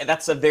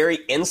a very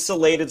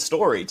insulated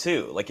story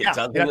too. Like, it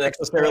doesn't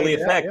necessarily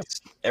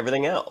affect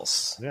everything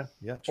else. Yeah.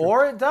 True.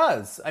 Or it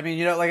does. I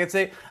mean, like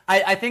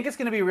I think it's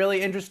going to be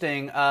really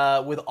interesting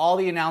with all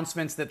the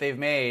announcements that they've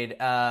made,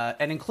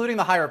 and including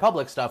the High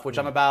Republic stuff, which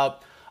I'm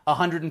about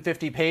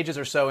 150 pages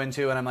or so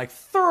into, and I'm like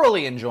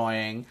thoroughly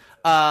enjoying.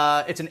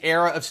 It's an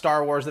era of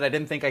Star Wars that I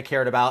didn't think I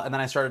cared about, and then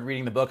I started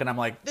reading the book, and I'm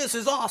like, this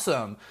is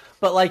awesome.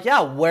 But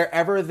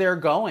wherever they're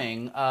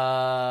going,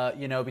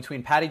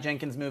 between Patty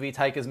Jenkins' movie,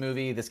 Taika's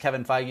movie, this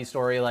Kevin Feige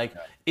story,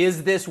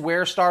 is this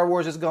where Star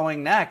Wars is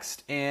going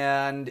next?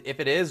 And if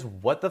it is,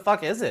 what the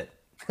fuck is it?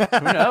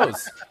 Who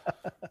knows?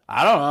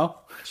 I don't know.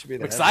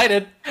 I'm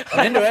excited.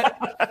 I'm into it.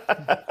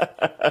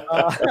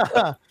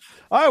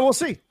 All right, we'll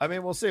see. I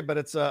mean, we'll see, but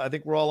it's I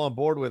think we're all on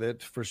board with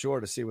it for sure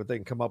to see what they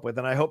can come up with,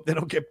 and I hope they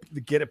don't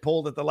get it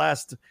pulled at the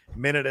last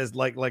minute as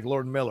like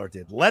Lord Miller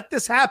did. Let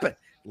this happen.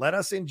 Let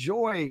us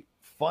enjoy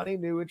funny,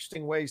 new,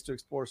 interesting ways to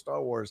explore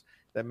Star Wars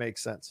that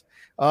makes sense.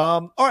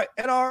 All right,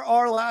 and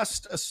our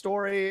last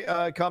story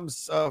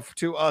comes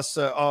to us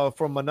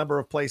from a number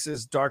of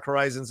places. Dark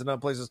Horizons and other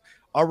places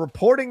are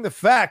reporting the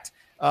fact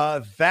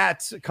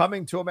that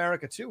Coming to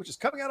America 2, which is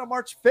coming out on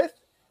March 5th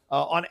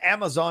on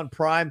Amazon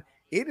Prime,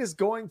 it is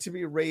going to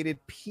be rated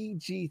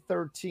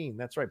PG-13.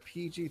 That's right,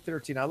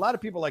 PG-13. Now, a lot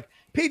of people are like,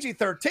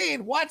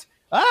 PG-13? What?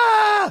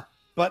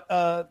 But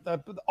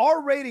the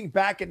R rating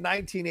back in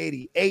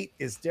 1988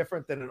 is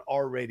different than an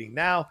R rating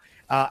now.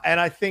 And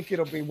I think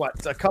it'll be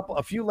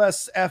a few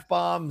less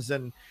F-bombs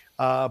and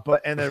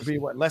there'll be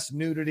less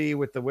nudity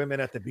with the women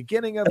at the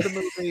beginning of the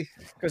movie,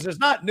 because there's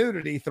not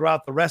nudity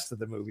throughout the rest of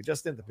the movie,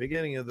 just in the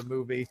beginning of the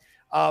movie.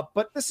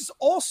 But this is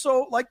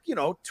also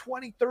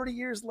 20, 30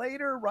 years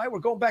later, right? We're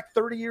going back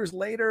 30 years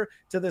later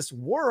to this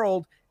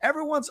world.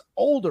 Everyone's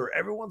older.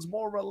 Everyone's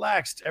more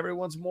relaxed.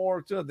 Everyone's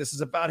more, this is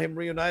about him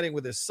reuniting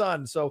with his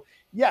son. So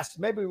yes,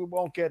 maybe we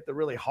won't get the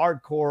really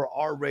hardcore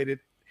R-rated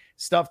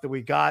stuff that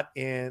we got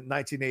in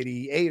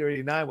 1988 or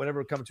 89,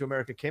 whenever Coming to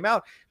America came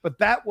out. But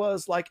that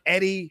was like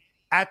Eddie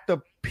at the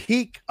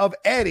peak of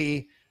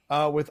Eddie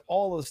with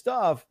all the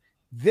stuff.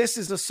 This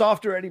is a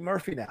softer Eddie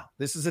Murphy now.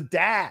 This is a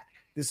dad.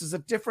 This is a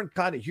different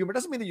kind of humor.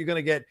 Doesn't mean that you're going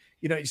to get,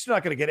 you're still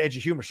not going to get edgy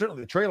humor.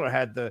 Certainly the trailer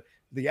had the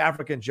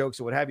African jokes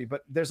and what have you,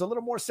 but there's a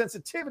little more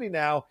sensitivity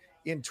now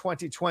in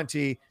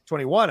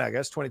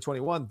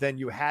 2021 than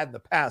you had in the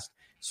past.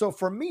 So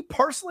for me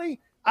personally,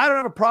 I don't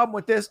have a problem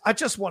with this. I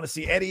just want to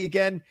see Eddie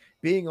again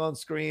being on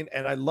screen,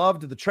 and I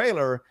loved the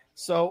trailer.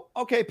 So,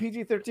 okay,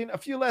 PG-13, a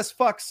few less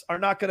fucks are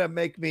not going to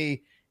make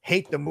me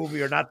hate the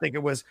movie or not think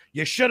it was,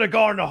 you should have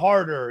gone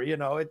harder.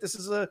 This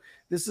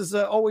is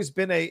always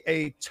been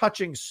a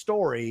touching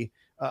story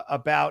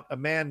about a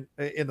man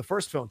in the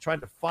first film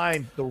trying to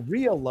find the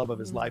real love of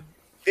his life.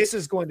 This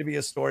is going to be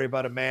a story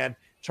about a man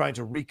trying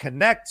to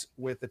reconnect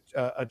with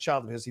a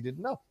child of his he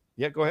didn't know.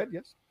 Yeah, go ahead.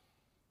 Yes.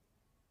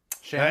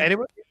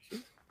 Anyway.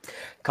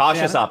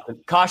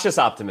 Cautious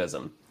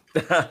optimism.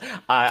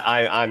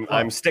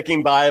 I'm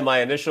sticking by my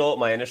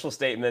initial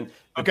statement.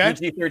 The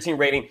PG-13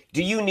 rating.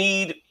 Do you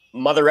need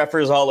mother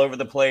effers all over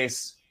the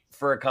place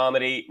for a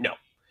comedy? No,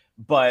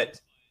 but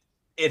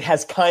it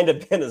has kind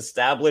of been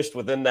established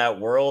within that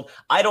world.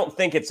 I don't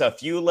think it's a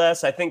few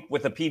less. I think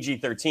with a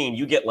PG-13,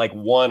 you get like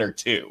one or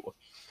two.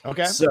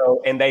 Okay.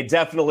 So, and they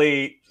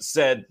definitely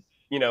said,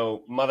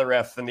 mother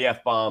F and the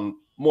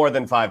F-bomb more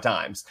than 5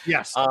 times.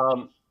 Yes.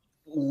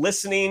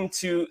 Listening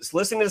to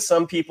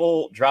some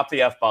people drop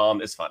the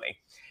F-bomb is funny.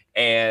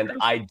 And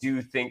I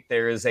do think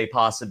there is a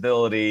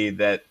possibility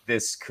that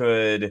this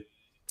could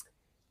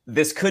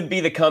this could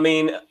be the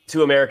Coming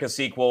to America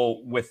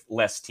sequel with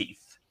less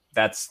teeth.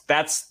 That's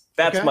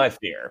Okay. my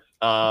fear.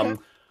 And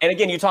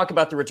again, you talk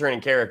about the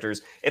returning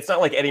characters. It's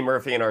not like Eddie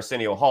Murphy and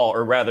Arsenio Hall,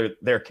 or rather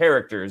their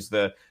characters,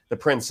 the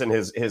prince and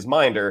his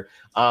minder.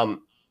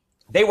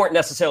 They weren't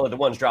necessarily the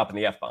ones dropping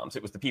the F-bombs.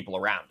 It was the people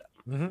around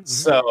them.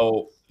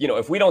 So,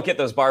 if we don't get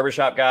those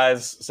barbershop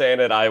guys saying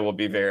it, I'll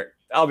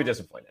be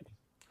disappointed.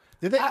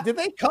 Did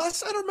they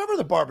cuss? I don't remember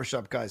the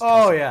barbershop guys.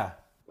 Oh cussing. yeah.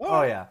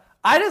 Oh yeah.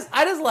 I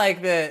just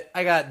like that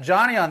I got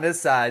Johnny on this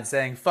side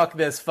saying fuck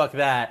this, fuck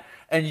that,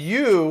 and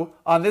you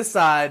on this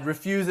side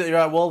refuse it. You're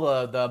like,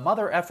 well, the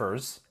mother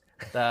effers.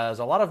 There's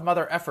a lot of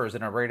mother effers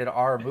in a rated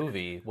R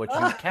movie, which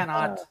you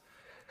cannot.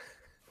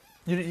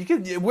 You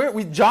can.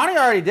 Johnny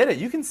already did it.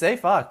 You can say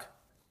fuck.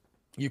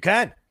 You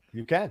can,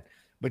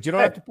 but you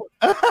don't have to put.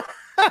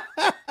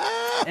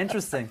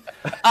 Interesting.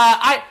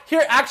 I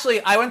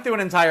went through an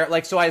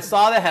entire so I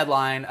saw the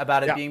headline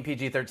about it being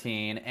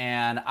PG-13,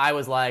 and I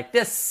was like,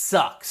 this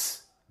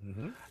sucks.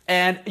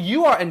 And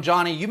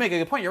Johnny, you make a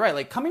good point. You're right.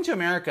 Like, Coming to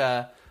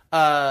America,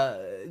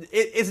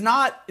 it's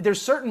not.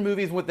 There's certain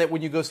movies that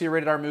when you go see a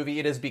rated R movie,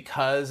 it is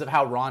because of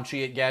how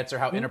raunchy it gets or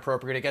how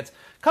inappropriate it gets.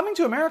 Coming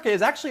to America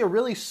is actually a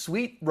really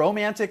sweet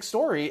romantic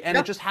story, and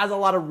it just has a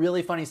lot of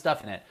really funny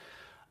stuff in it.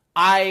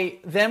 I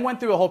then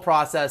went through a whole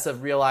process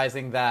of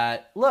realizing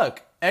that,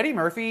 look, Eddie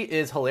Murphy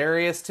is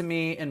hilarious to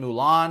me in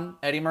Mulan.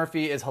 Eddie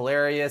Murphy is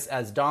hilarious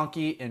as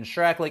Donkey in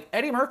Shrek. Like,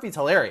 Eddie Murphy's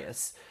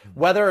hilarious,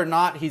 whether or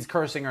not he's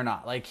cursing or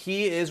not. Like,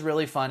 he is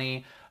really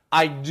funny.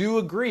 I do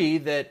agree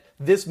that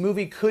this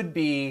movie could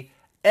be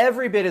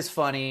every bit as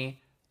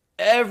funny,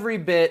 every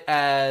bit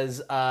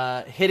as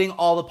hitting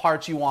all the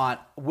parts you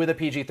want with a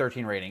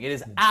PG-13 rating. It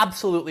is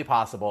absolutely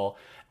possible.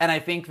 And I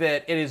think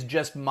that it is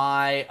just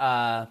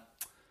my...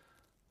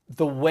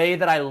 the way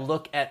that I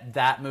look at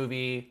that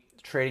movie,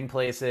 Trading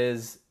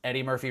Places,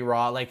 Eddie Murphy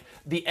Raw, like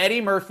the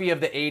Eddie Murphy of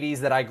the 80s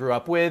that I grew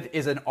up with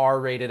is an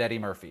R-rated Eddie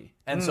Murphy.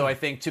 And so I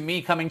think, to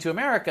me, Coming to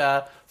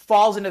America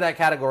falls into that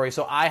category.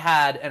 So I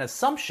had an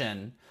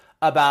assumption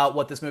about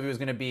what this movie was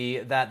going to be,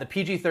 that the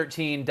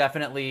PG-13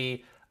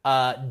 definitely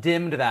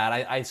dimmed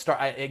that.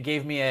 It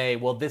gave me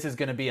this is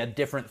going to be a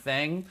different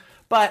thing.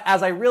 But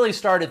as I really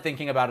started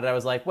thinking about it, I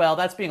was like, well,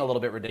 that's being a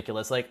little bit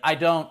ridiculous. Like, I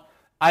don't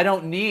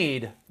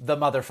need the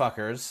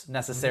motherfuckers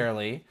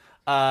necessarily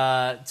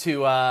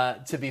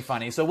to be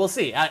funny. So we'll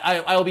see.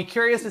 I will be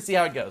curious to see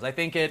how it goes. I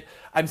think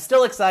I'm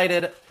still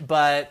excited,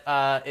 but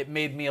it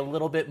made me a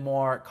little bit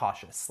more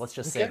cautious. Let's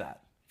just say that.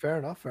 Fair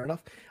enough.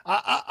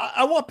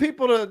 I want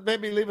people to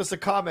maybe leave us a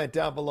comment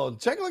down below.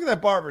 Take a look at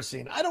that barber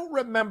scene. I don't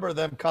remember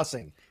them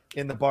cussing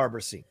in the barber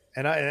scene,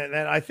 and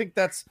I think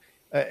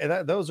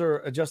those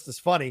are just as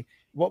funny.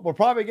 What we'll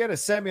probably get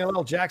is Samuel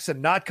L.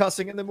 Jackson not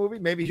cussing in the movie.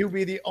 Maybe he'll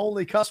be the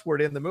only cuss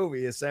word in the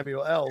movie is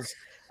Samuel L's.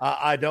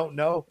 I don't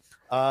know.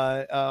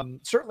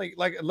 Certainly,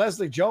 like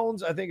Leslie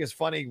Jones, I think is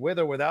funny with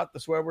or without the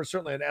swear words.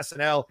 Certainly in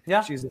SNL,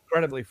 she's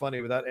incredibly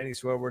funny without any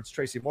swear words.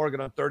 Tracy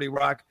Morgan on 30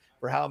 Rock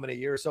for how many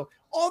years? So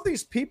all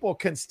these people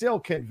can still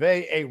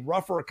convey a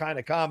rougher kind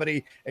of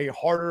comedy, a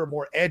harder,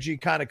 more edgy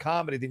kind of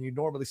comedy than you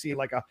normally see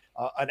like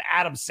an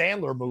Adam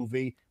Sandler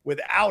movie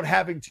without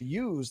having to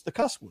use the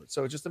cuss word.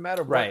 So it's just a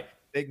matter of what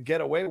they can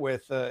get away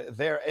with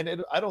there.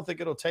 And I don't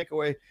think it'll take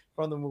away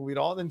from the movie at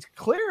all. And it's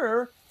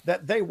clear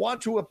that they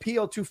want to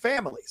appeal to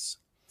families.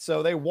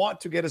 So they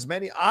want to get as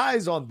many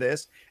eyes on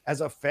this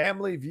as a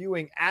family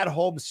viewing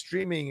at-home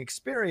streaming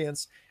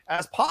experience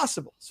as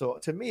possible. So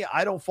to me,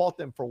 I don't fault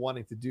them for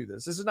wanting to do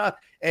this. This is not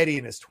Eddie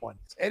in his 20s.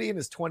 Eddie in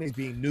his 20s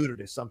being neutered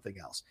is something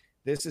else.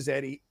 This is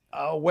Eddie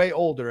way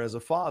older as a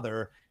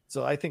father.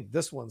 So I think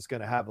this one's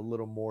going to have a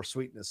little more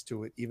sweetness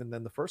to it even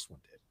than the first one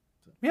did.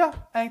 Yeah,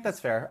 I think that's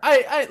fair.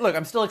 Look,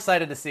 I'm still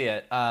excited to see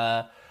it.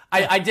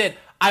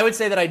 I would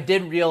say that I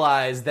did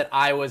realize that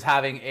I was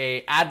having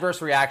a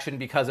adverse reaction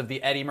because of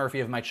the Eddie Murphy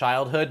of my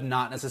childhood,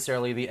 not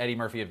necessarily the Eddie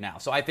Murphy of now.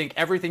 So I think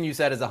everything you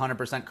said is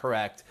 100%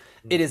 correct.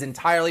 It is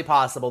entirely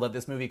possible that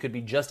this movie could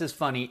be just as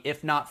funny,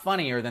 if not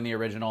funnier, than the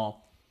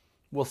original.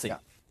 We'll see.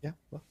 Yeah.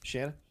 Well,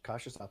 Shannon,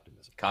 cautious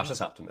optimism.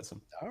 Cautious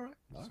optimism. All right.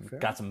 Fair.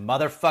 Got some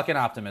motherfucking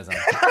optimism.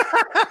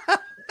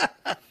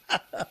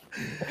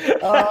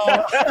 All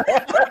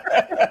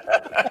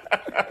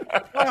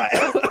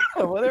right.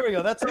 Well, there we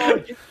go. That's all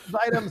the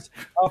items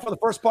for the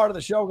first part of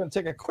the show. We're going to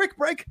take a quick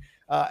break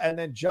and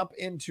then jump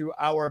into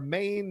our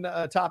main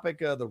topic,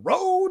 the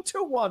road to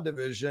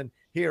WandaVision,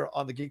 here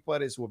on the Geek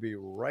Buddies. We'll be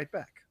right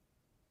back.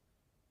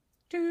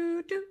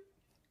 Do do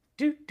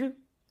do do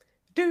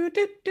do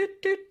do do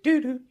do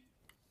do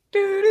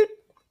do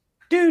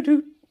do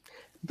do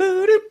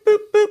boo doo boo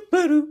boo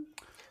boo doo.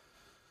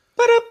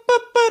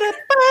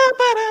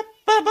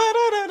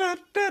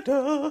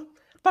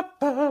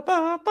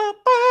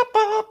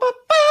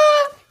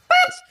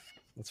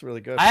 That's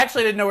really good. I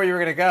actually didn't know where you were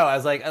going to go. I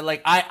was like,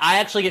 I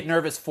actually get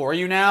nervous for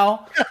you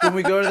now when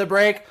we go to the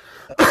break.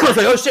 I was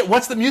like, oh shit,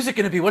 what's the music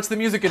going to be? What's the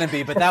music going to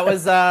be? But that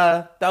was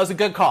a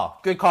good call.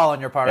 Good call on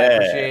your part. I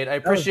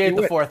appreciate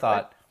the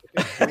forethought.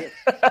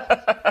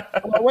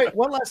 Oh, wait,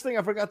 one last thing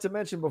I forgot to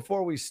mention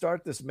before we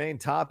start this main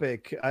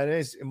topic. It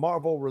is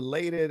Marvel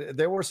related.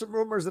 There were some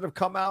rumors that have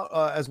come out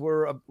as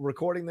we're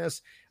recording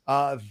this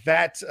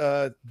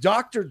that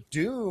Doctor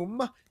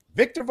Doom,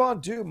 Victor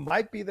Von Doom,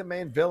 might be the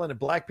main villain in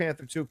Black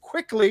Panther 2.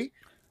 Quickly,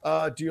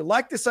 do you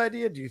like this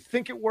idea? Do you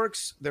think it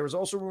works? There was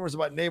also rumors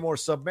about Namor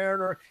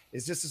Submariner.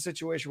 Is this a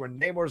situation where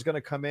Namor is going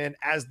to come in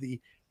as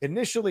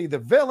initially the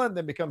villain,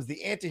 then becomes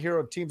the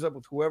anti-hero, teams up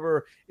with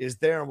whoever is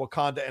there in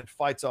Wakanda and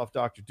fights off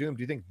Doctor Doom?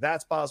 Do you think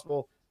that's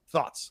possible?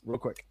 Thoughts, real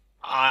quick.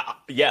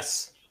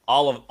 Yes,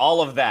 all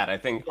of that. I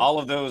think all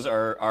of those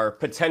are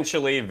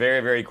potentially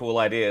very, very cool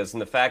ideas.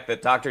 And the fact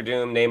that Doctor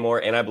Doom, Namor,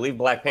 and I believe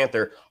Black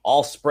Panther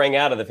all sprang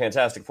out of the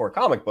Fantastic Four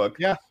comic book.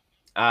 Yeah.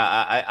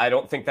 I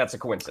don't think that's a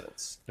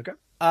coincidence. Okay.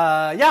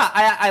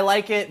 I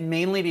like it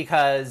mainly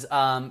because,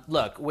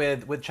 look,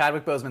 with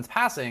Chadwick Boseman's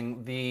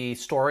passing, the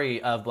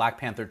story of Black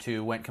Panther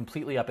 2 went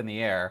completely up in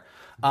the air.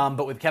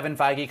 But with Kevin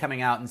Feige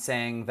coming out and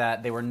saying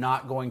that they were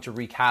not going to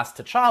recast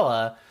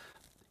T'Challa,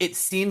 it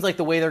seems like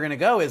the way they're going to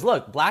go is,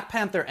 look, Black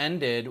Panther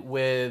ended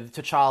with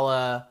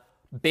T'Challa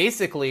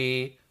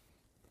basically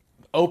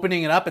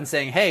opening it up and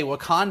saying, hey,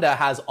 Wakanda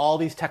has all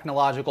these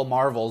technological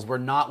marvels. We're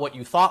not what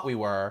you thought we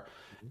were.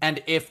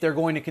 And if they're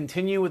going to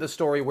continue with a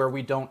story where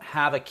we don't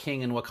have a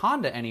king in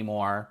Wakanda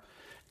anymore,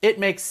 it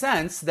makes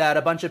sense that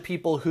a bunch of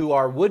people who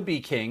are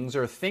would-be kings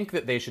or think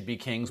that they should be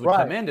kings would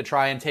come in to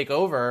try and take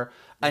over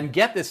and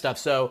get this stuff.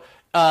 So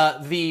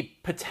the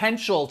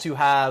potential to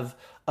have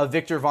a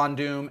Victor Von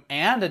Doom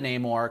and a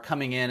Namor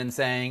coming in and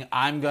saying,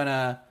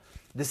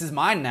 this is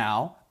mine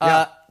now,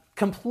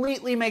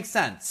 completely makes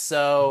sense.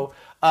 So,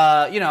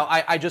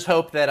 I just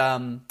hope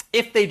that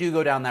if they do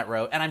go down that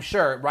road, and I'm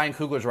sure Ryan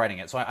Coogler's writing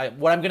it, so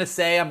what I'm going to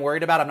say I'm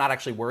worried about, I'm not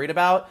actually worried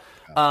about.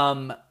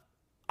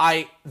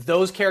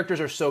 Those characters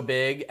are so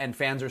big and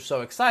fans are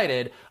so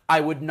excited, I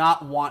would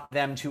not want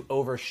them to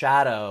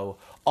overshadow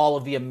all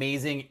of the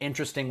amazing,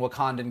 interesting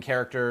Wakandan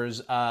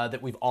characters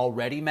that we've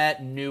already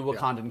met, new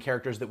Wakandan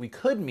characters that we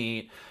could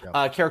meet,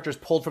 characters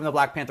pulled from the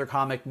Black Panther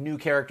comic, new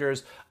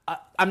characters.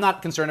 I'm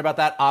not concerned about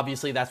that.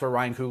 Obviously, that's where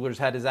Ryan Coogler's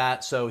head is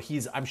at, so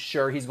I'm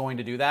sure he's going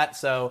to do that.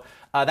 So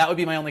that would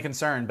be my only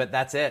concern, but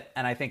that's it.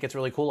 And I think it's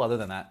really cool other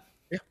than that.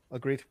 Yeah,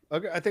 agreed.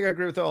 Okay, I think I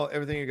agree with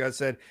everything you guys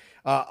said.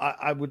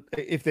 I would,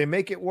 if they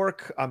make it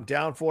work, I'm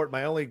down for it.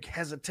 My only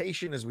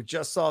hesitation is we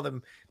just saw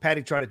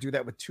Patty try to do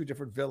that with two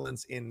different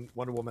villains in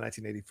Wonder Woman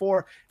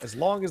 1984. As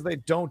long as they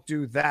don't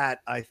do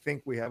that, I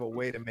think we have a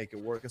way to make it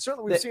work. And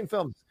certainly we've seen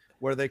films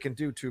where they can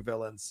do two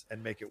villains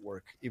and make it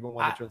work, even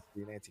when they're trying to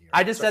be an anti-hero.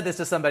 I just said this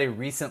to somebody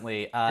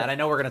recently, and I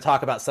know we're going to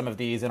talk about some of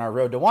these in our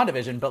road to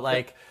WandaVision, but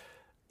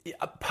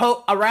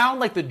around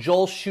the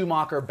Joel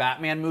Schumacher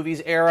Batman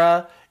movies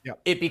era,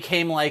 it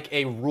became like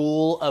a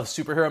rule of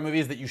superhero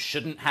movies that you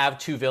shouldn't have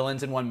two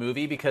villains in one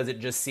movie because it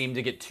just seemed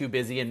to get too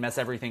busy and mess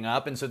everything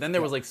up. And so then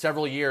there was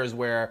several years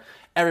where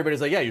everybody's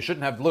like, yeah, you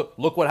shouldn't have,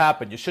 look what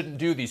happened. You shouldn't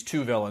do these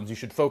two villains. You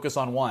should focus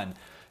on one.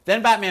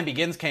 Then Batman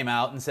Begins came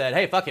out and said,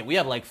 hey, fuck it, we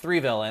have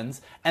three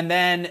villains. And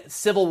then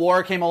Civil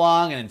War came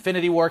along and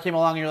Infinity War came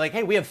along and you're like,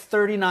 hey, we have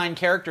 39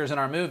 characters in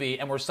our movie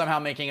and we're somehow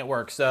making it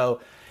work. So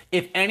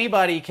if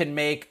anybody can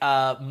make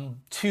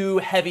two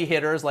heavy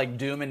hitters like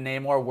Doom and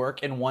Namor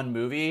work in one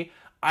movie,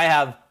 I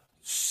have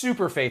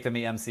super faith in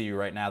the MCU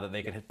right now that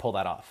they could pull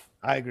that off.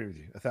 I agree with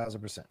you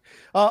 1,000%.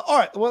 All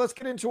right, well, let's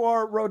get into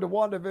our road to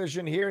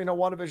WandaVision here.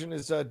 WandaVision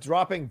is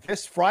dropping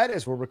this Friday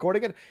as we're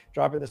recording it,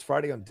 dropping this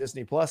Friday on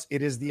Disney+.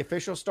 It is the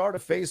official start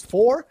of Phase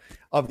 4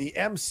 of the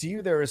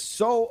MCU. There is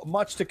so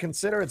much to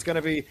consider. It's going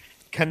to be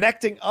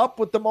connecting up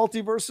with the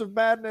Multiverse of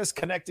Madness,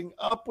 connecting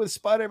up with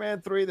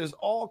Spider-Man 3. There's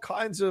all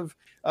kinds of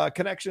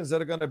connections that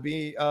are going to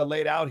be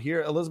laid out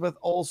here. Elizabeth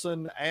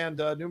Olsen and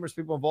numerous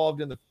people involved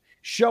in the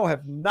show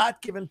have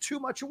not given too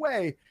much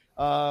away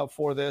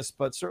for this,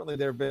 but certainly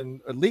there have been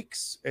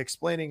leaks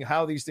explaining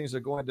how these things are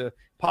going to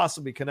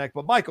possibly connect.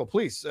 But Michael,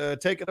 please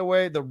take it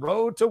away. The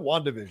road to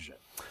WandaVision.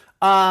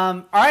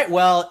 All right.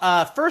 Well,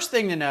 first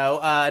thing to know,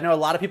 I know a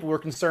lot of people were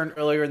concerned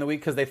earlier in the week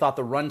because they thought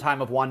the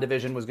runtime of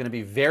WandaVision was going to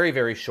be very,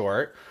 very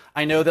short.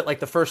 I know that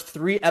the first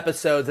 3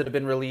 episodes that have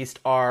been released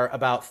are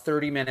about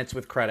 30 minutes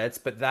with credits,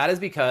 but that is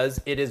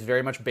because it is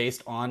very much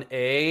based on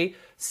a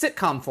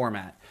sitcom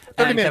format.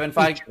 30 minutes.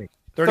 Kevin Feige.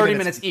 30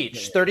 minutes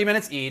each. 30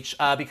 minutes each,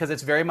 because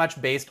it's very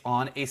much based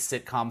on a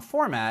sitcom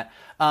format.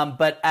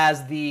 But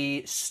as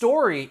the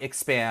story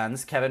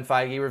expands, Kevin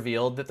Feige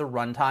revealed that the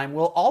runtime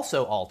will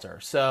also alter.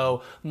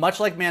 So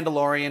much like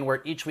Mandalorian,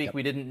 where each week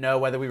we didn't know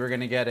whether we were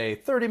going to get a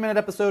 30-minute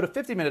episode, a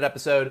 50-minute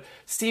episode,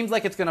 seems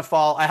like it's going to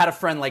fall. I had a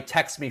friend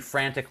text me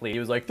frantically. He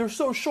was like, "They're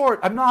so short.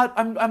 I'm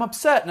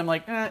upset." And I'm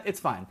like, it's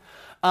fine.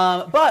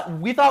 But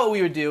we thought what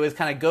we would do is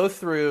kind of go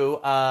through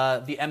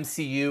the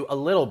MCU a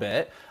little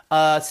bit.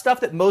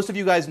 Stuff that most of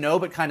you guys know,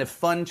 but kind of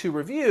fun to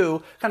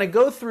review, kind of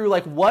go through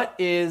like what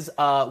is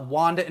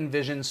Wanda and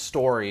Vision's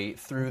story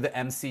through the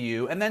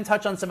MCU, and then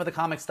touch on some of the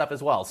comic stuff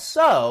as well.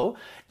 So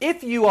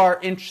if you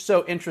are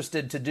so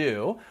interested to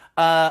do,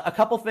 a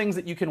couple things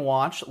that you can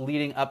watch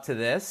leading up to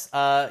this,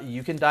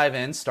 you can dive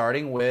in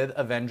starting with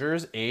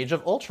Avengers Age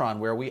of Ultron,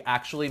 where we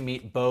actually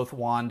meet both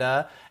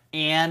Wanda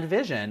and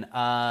Vision,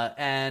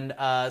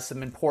 and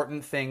some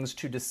important things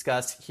to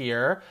discuss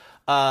here.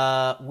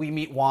 We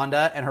meet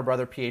Wanda and her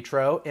brother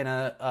Pietro in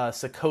a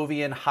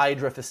Sokovian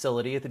Hydra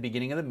facility at the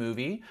beginning of the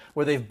movie,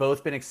 where they've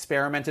both been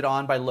experimented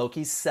on by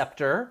Loki's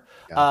scepter,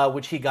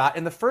 which he got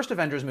in the first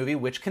Avengers movie,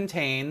 which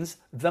contains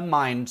the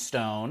Mind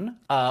Stone,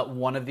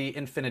 one of the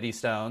Infinity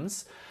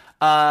Stones.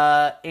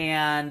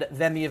 And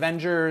then the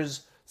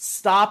Avengers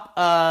stop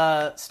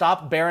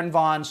Baron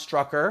von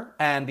Strucker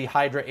and the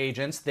Hydra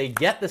agents. They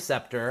get the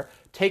scepter,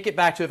 take it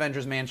back to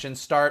Avengers Mansion,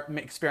 start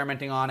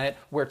experimenting on it,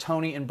 where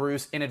Tony and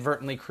Bruce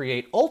inadvertently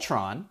create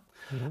Ultron.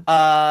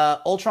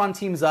 Ultron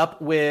teams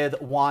up with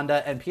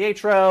Wanda and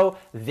Pietro.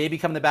 They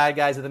become the bad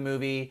guys of the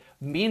movie.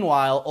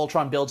 Meanwhile,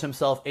 Ultron builds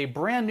himself a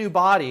brand new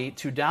body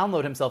to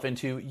download himself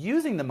into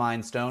using the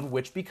Mind Stone,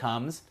 which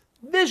becomes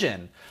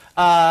Vision.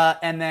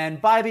 And then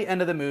by the end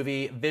of the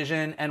movie,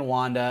 Vision and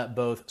Wanda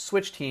both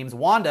switch teams.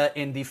 Wanda,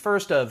 in the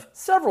first of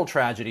several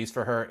tragedies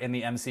for her in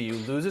the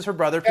MCU, loses her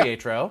brother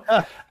Pietro,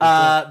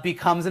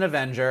 becomes an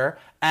Avenger,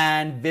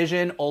 and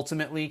Vision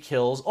ultimately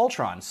kills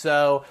Ultron.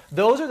 So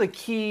those are the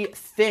key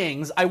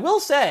things. I will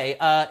say,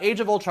 Age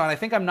of Ultron, I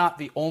think I'm not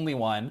the only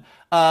one.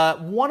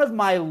 One of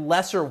my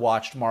lesser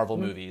watched Marvel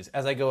movies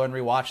as I go and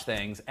rewatch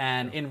things.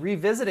 And in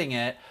revisiting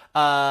it,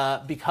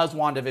 because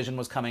WandaVision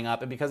was coming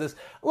up and because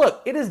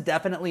it is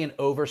definitely an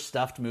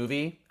overstuffed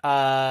movie.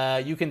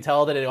 You can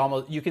tell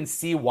that you can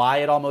see why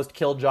it almost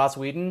killed Joss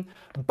Whedon,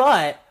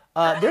 but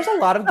there's a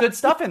lot of good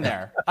stuff in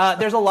there.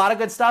 There's a lot of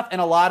good stuff, and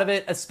a lot of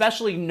it,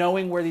 especially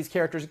knowing where these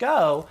characters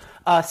go,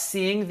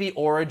 seeing the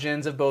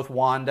origins of both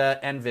Wanda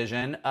and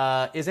Vision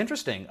is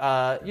interesting.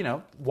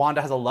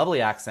 Wanda has a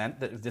lovely accent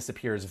that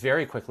disappears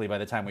very quickly by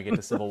the time we get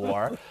to Civil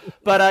War.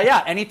 But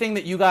anything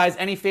that you guys,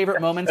 any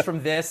favorite moments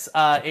from this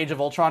Age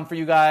of Ultron for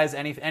you guys?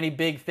 Any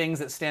big things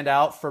that stand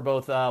out for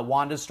both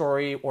Wanda's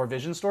story or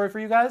Vision's story for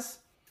you guys?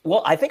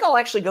 Well, I think I'll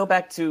actually go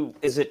back to,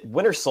 is it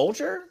Winter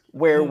Soldier?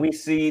 Where we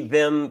see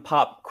them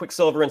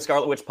Quicksilver and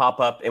Scarlet Witch pop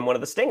up in one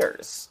of the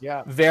stingers.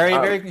 Yeah.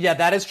 Very,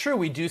 that is true.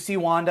 We do see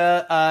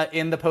Wanda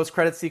in the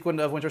post-credit sequence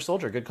of Winter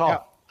Soldier. Good call. Yeah.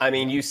 I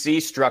mean, you see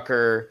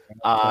Strucker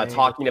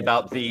talking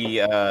about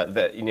the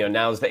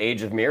now's the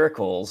age of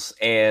miracles,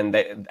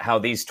 and how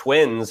these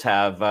twins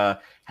have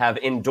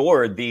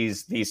endured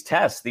these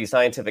tests, these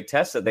scientific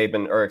tests that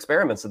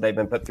experiments that they've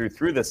been put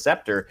through the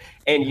scepter,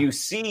 and you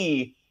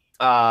see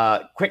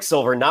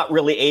Quicksilver not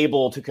really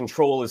able to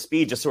control his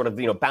speed, just sort of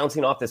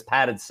bouncing off this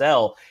padded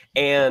cell,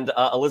 and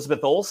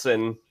Elizabeth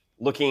Olsen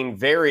looking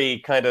very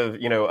kind of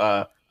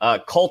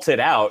culted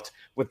out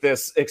with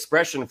this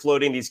expression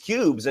floating these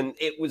cubes, and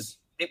it was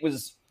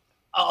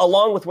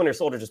along with Winter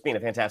Soldier just being a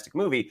fantastic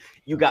movie.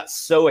 You got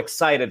so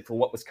excited for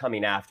what was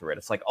coming after it.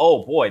 It's like,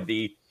 oh boy,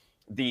 the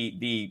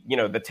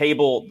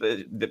table,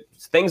 the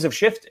things have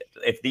shifted.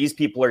 If these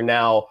people are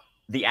now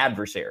the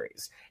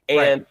adversaries.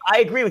 And I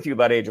agree with you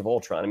about Age of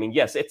Ultron. I mean,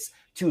 yes, it's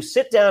to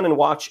sit down and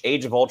watch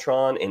Age of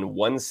Ultron in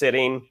one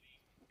sitting,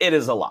 it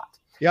is a lot.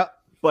 Yeah.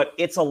 But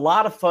it's a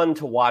lot of fun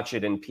to watch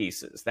it in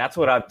pieces. That's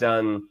what I've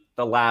done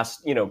the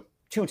last,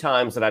 2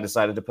 times that I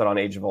decided to put on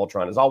Age of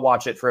Ultron, is I'll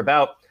watch it for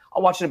about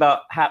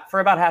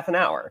half an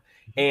hour.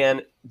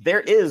 And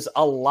there is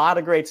a lot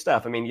of great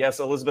stuff. I mean,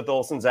 yes, Elizabeth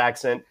Olsen's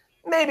accent,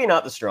 maybe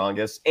not the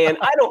strongest. And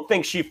I don't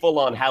think she full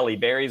on Halle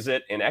Berry's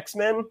it in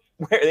X-Men,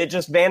 where it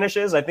just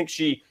vanishes. I think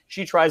she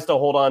tries to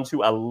hold on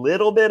to a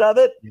little bit of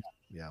it.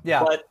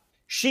 Yeah. But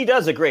she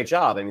does a great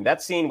job. I mean,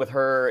 that scene with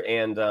her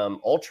and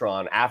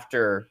Ultron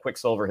after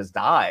Quicksilver has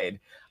died,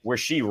 where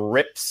she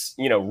rips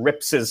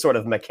his sort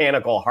of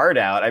mechanical heart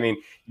out. I mean,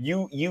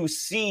 you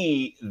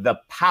see the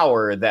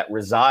power that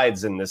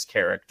resides in this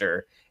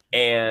character,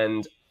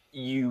 and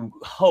you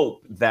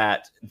hope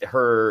that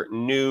her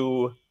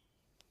new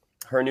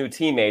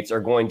teammates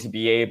are going to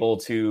be able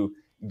to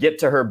get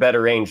to her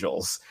better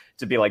angels,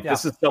 to be like,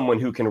 this is someone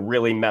who can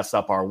really mess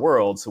up our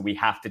world, so we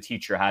have to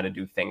teach her how to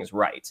do things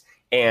right.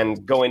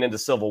 And going into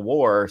Civil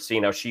War,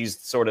 seeing how she's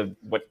sort of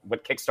what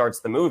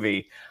kickstarts the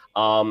movie,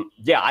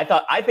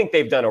 I think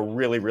they've done a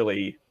really,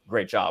 really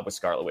great job with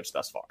Scarlet Witch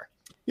thus far.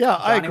 Yeah,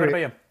 Johnny, I agree. what about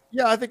you?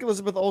 Yeah, I think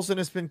Elizabeth Olsen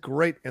has been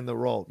great in the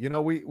role.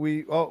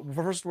 We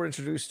first were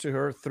introduced to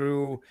her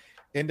through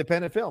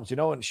independent films,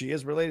 and she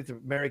is related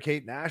to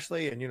Mary-Kate and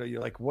Ashley, and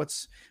you're like, what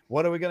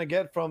are we going to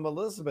get from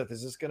Elizabeth?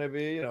 Is this going to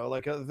be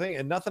like a thing?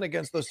 And nothing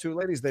against those two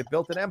ladies, they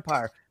built an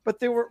empire, but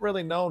they weren't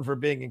really known for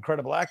being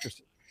incredible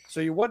actresses. So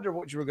you wonder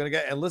what you were going to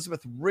get.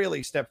 Elizabeth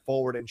really stepped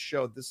forward and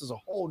showed this is a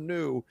whole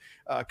new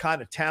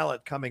kind of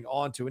talent coming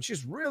onto, and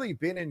she's really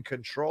been in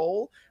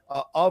control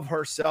of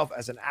herself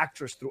as an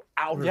actress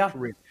throughout her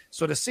career.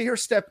 So to see her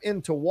step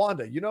into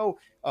Wanda,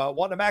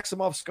 Wanda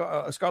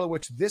Maximoff, Scarlet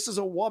Witch, this is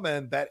a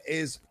woman that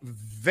is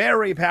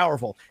very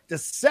powerful,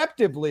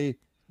 deceptively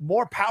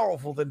more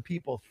powerful than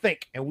people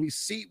think. And we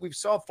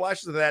saw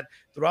flashes of that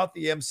throughout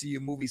the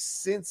MCU movies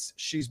since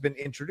she's been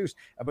introduced.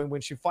 I mean,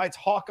 when she fights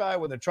Hawkeye,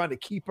 when they're trying to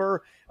keep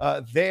her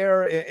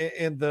there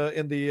in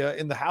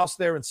the house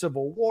there in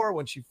Civil War,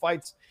 when she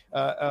fights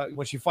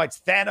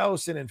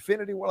Thanos in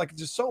Infinity War, like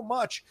just so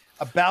much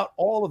about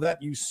all of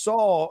that. You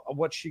saw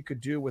what she could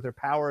do with her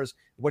powers,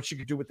 what she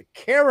could do with the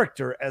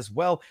character as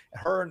well.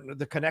 Her and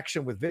the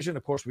connection with Vision,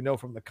 of course, we know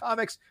from the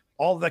comics,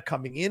 all of that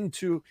coming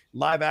into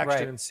live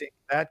action and seeing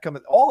that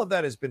coming, all of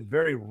that has been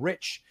very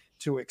rich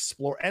to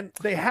explore. And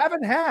they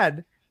haven't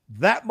had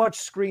that much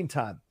screen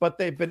time, but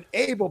they've been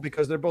able,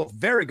 because they're both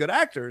very good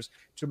actors,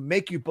 to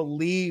make you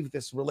believe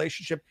this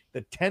relationship,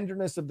 the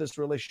tenderness of this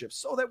relationship,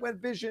 so that when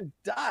Vision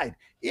died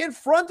in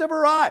front of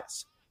her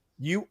eyes,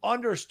 you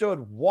understood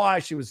why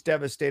she was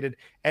devastated.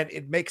 And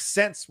it makes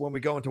sense when we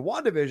go into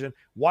WandaVision,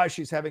 why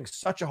she's having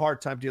such a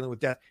hard time dealing with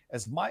death.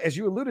 As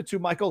you alluded to,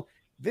 Michael,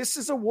 this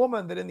is a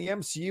woman that in the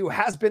MCU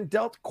has been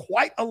dealt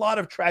quite a lot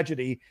of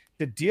tragedy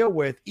to deal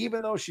with,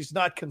 even though she's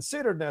not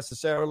considered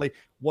necessarily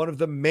one of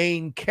the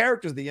main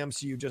characters of the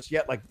MCU just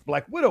yet, like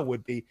Black Widow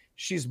would be.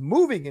 She's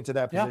moving into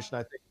that position,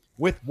 I think,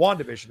 with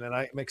WandaVision, and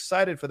I'm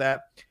excited for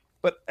that.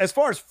 But as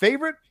far as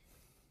favorite,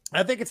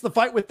 I think it's the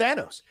fight with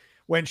Thanos.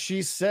 When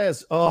she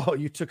says, "Oh,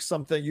 you took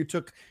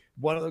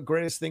one of the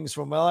greatest things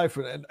from my life,"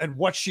 and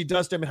what she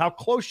does to him, and how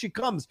close she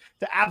comes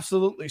to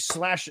absolutely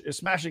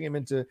smashing him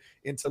into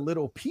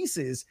little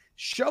pieces,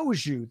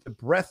 shows you the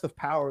breadth of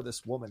power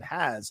this woman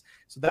has.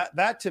 So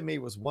that to me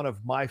was one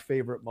of my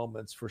favorite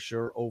moments for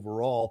sure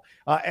overall.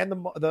 And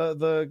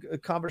the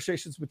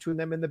conversations between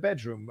them in the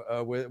bedroom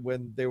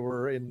when they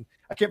were in,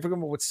 I can't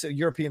remember what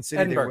European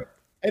city they were.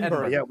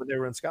 Edinburgh, yeah, when they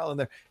were in Scotland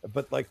there,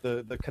 but like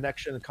the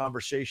connection and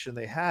conversation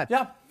they had,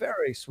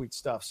 very sweet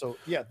stuff. So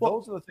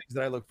those are the things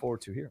that I look forward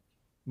to here.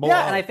 And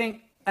I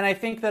think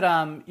that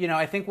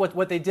I think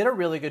what they did a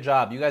really good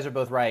job. You guys are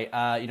both right.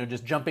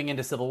 Just jumping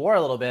into Civil War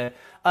a little bit,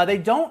 they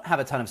don't have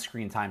a ton of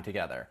screen time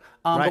together.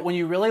 But when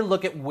you really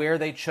look at where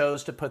they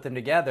chose to put them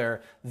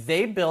together,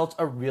 they built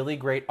a really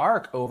great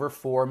arc over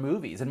 4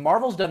 movies. And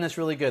Marvel's done this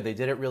really good. They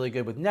did it really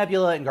good with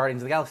Nebula and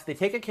Guardians of the Galaxy. They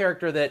take a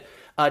character that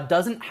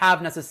doesn't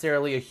have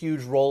necessarily a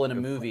huge role in a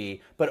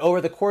movie, but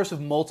over the course of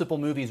multiple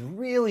movies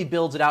really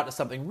builds it out to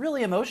something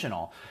really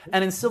emotional.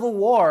 And in Civil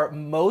War,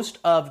 most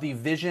of the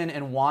Vision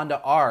and Wanda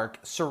arc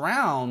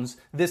surrounds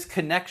this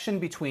connection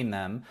between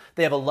them.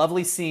 They have a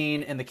lovely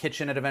scene in the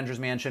kitchen at Avengers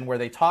Mansion where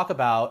they talk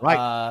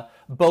about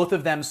both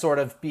of them sort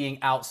of being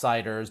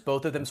outsiders,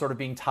 both of them sort of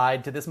being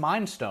tied to this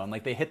Mind Stone.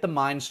 Like they hit the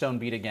Mind Stone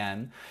beat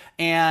again.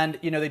 And,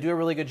 they do a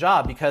really good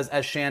job because,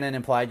 as Shannon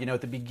implied,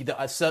 at the beginning,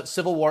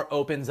 Civil War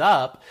opens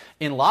up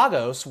in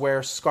Lagos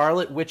where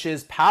Scarlet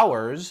Witch's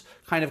powers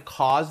kind of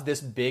caused this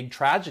big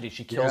tragedy.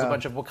 She kills a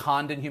bunch of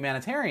Wakandan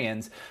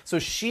humanitarians. So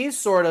she's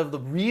sort of the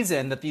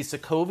reason that these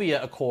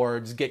Sokovia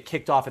Accords get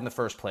kicked off in the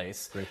first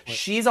place.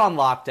 She's on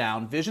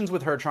lockdown. Vision's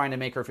with her trying to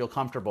make her feel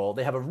comfortable.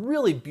 They have a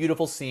really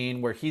beautiful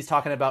scene where he's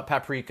talking about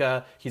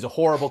paprika. He's a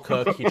horrible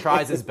cook. He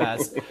tries his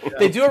best.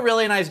 They do a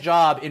really nice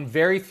job in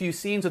very few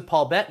scenes with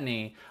Paul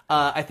Bettany.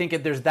 I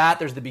think there's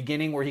the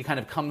beginning where he kind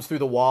of comes through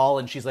the wall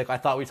and she's like, I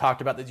thought we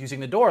talked about this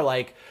using the door.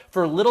 Like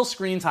for little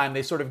screen time,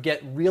 they sort of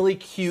get really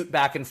cute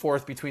back and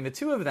forth between the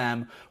two of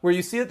them where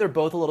you see that they're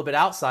both a little bit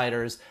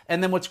outsiders.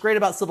 And then what's great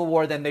about Civil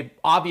War, then they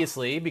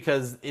obviously,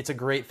 because it's a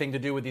great thing to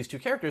do with these two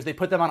characters, they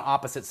put them on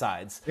opposite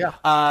sides.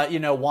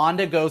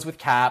 Wanda goes with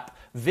Cap.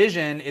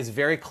 Vision is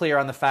very clear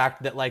on the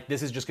fact that like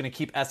this is just going to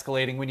keep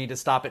escalating. We need to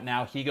stop it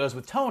now. He goes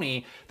with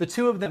Tony. The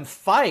two of them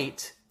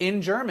fight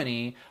in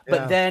Germany,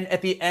 but then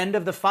at the end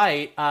of the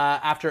fight,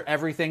 after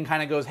everything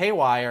kind of goes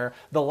haywire,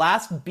 the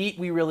last beat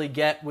we really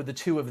get with the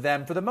two of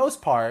them, for the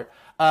most part,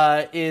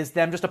 is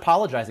them just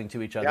apologizing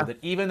to each other. That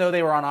even though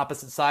they were on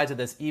opposite sides of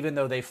this, even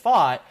though they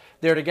fought,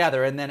 they're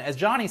together. And then, as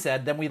Johnny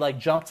said, then we like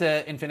jump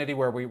to Infinity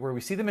where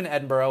we see them in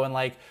Edinburgh, and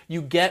like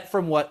you get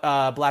from what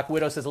Black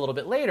Widow says a little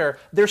bit later,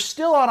 they're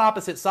still on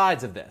opposite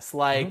sides of this.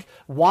 Like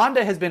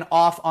Wanda has been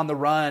off on the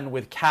run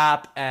with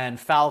Cap and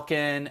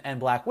Falcon and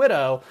Black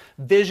Widow.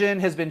 Vision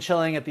has been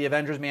chilling at the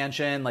Avengers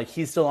Mansion, like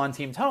he's still on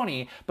Team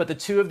Tony, but the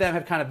two of them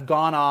have kind of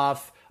gone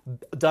off,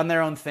 done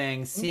their own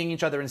thing, seeing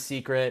each other in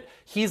secret.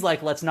 He's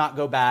like, let's not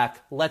go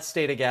back, let's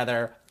stay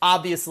together.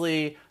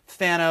 Obviously,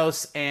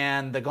 Thanos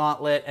and the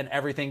gauntlet and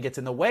everything gets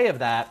in the way of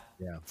that.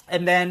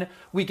 And then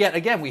we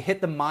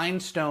hit the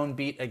Mind Stone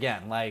beat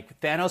again. Like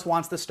Thanos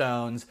wants the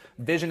stones.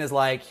 Vision is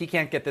like, he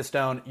can't get this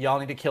stone. Y'all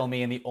need to kill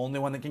me. And the only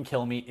one that can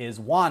kill me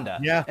is Wanda.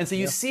 And so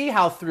you see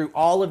how through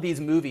all of these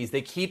movies,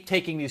 they keep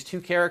taking these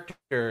two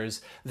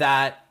characters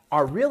that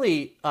are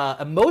really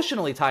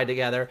emotionally tied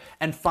together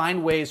and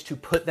find ways to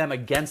put them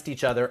against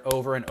each other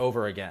over and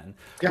over again,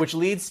 which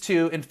leads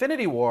to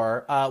Infinity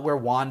War, where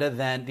Wanda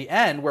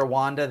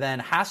then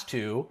has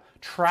to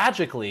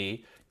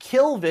tragically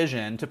kill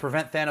Vision to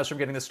prevent Thanos from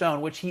getting the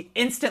stone, which he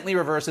instantly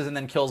reverses and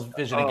then kills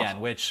Vision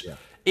again, which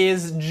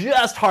is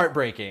just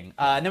heartbreaking.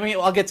 And then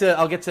I'll get to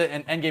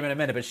an Endgame in a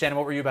minute. But Shannon,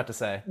 what were you about to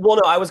say? Well,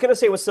 no, I was going to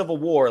say with Civil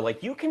War,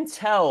 like you can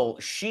tell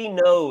she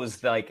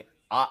knows like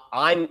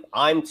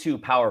I'm too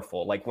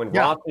powerful. Like when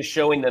Roth is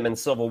showing them in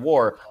Civil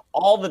War,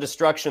 all the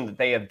destruction that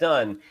they have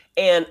done,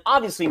 and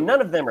obviously none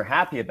of them are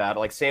happy about it.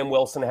 Like Sam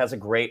Wilson has a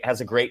great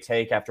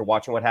take after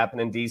watching what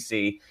happened in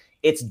DC.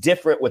 It's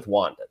different with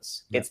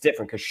Wanda's. It's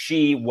different because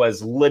she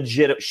was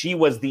legit. She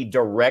was the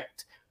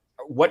direct.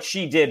 What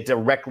she did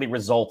directly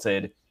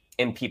resulted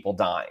in people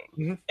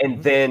dying.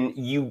 And then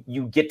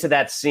you get to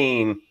that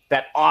scene,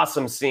 that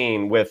awesome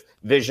scene with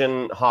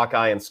Vision,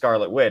 Hawkeye, and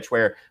Scarlet Witch,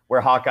 where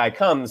Hawkeye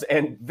comes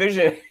and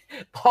Vision,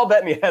 Paul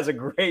Bettany has a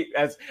great,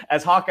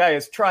 as Hawkeye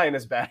is trying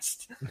his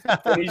best.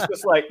 And he's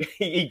just like,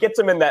 he gets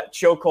him in that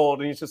chokehold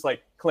and he's just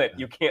like, Clint,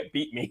 you can't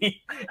beat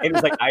me. And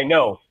he's like, I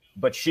know,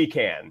 but she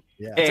can.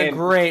 Yeah. It's a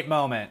great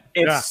moment.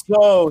 It's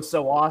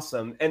so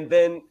awesome. And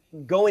then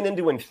going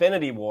into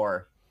Infinity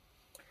War,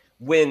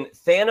 when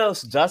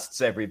Thanos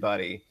dusts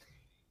everybody,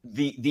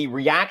 the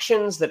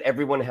reactions that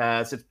everyone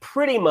has, it's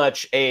pretty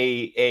much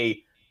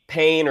a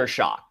pain or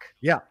shock.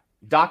 Yeah.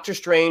 Doctor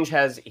Strange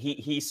has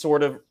he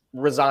sort of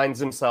resigns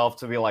himself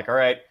to be like, all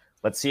right,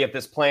 let's see if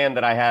this plan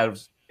that I have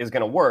is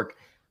going to work.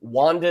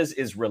 Wanda's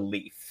is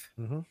relief.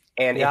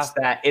 And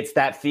it's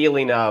that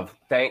feeling of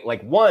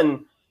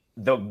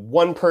the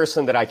one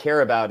person that I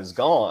care about is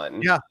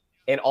gone. Yeah.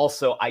 And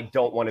also, I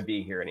don't want to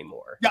be here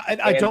anymore. Yeah,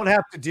 and I don't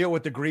have to deal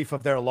with the grief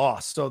of their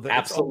loss. So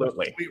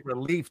absolutely, it's a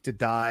relief to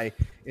die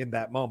in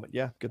that moment.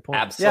 Yeah, good point.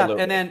 Absolutely.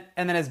 Yeah,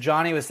 and then as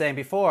Johnny was saying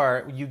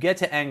before, you get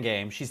to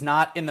Endgame. She's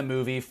not in the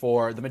movie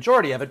for the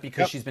majority of it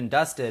because she's been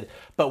dusted.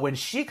 But when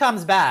she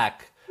comes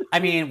back, I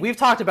mean, we've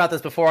talked about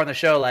this before on the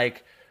show.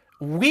 Like,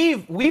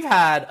 we've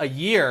had a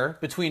year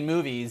between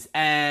movies,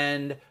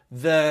 and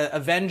the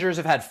Avengers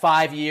have had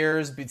 5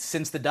 years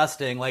since the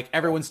dusting. Like,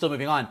 everyone's still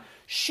moving on.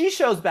 She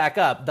shows back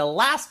up. The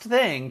last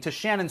thing, to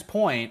Shannon's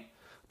point,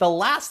 the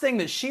last thing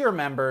that she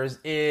remembers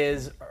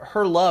is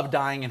her love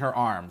dying in her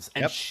arms.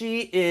 And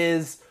she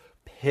is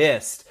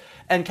pissed.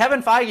 And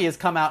Kevin Feige has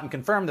come out and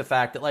confirmed the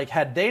fact that, like,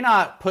 had they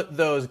not put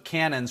those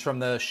cannons from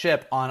the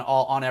ship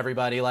on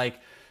everybody, like,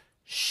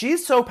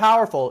 she's so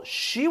powerful.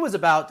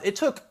 It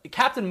took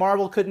Captain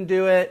Marvel couldn't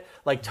do it.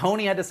 Like,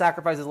 Tony had to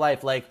sacrifice his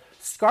life. Like,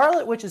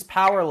 Scarlet Witch's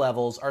power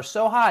levels are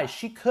so high,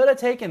 she could have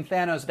taken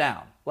Thanos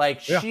down. Like,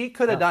 she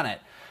could have done it.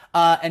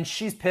 And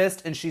she's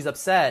pissed and she's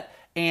upset.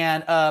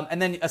 And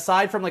then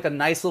aside from like a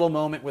nice little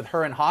moment with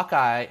her and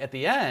Hawkeye at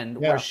the end,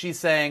 where she's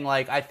saying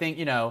like, I think,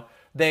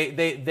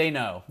 they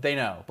know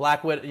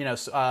Black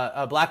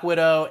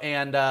Widow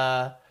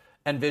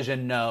and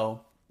Vision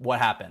know what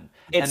happened.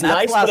 It's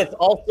nice, but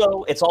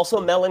it's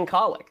also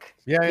melancholic.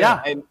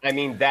 Yeah. And I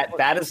mean,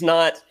 that is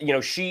not,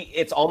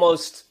 it's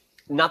almost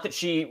not that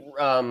she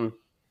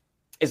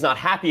is not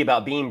happy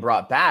about being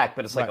brought back,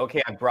 but it's like,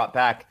 okay, I'm brought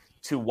back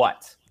to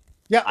what?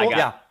 Yeah,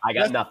 I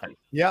got nothing.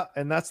 Yeah,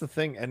 and that's the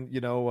thing. And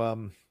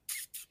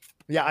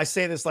I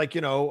say this like,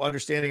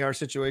 understanding our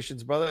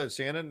situations, brother,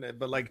 Shannon,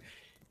 but like,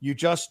 you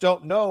just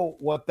don't know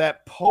what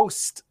that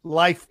post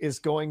life is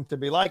going to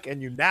be like,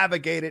 and you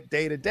navigate it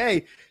day to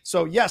day.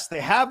 So yes,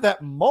 they have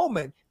that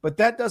moment, but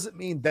that doesn't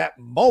mean that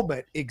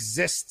moment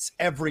exists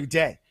every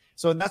day.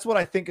 So, and that's what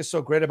I think is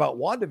so great about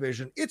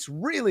WandaVision. It's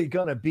really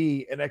going to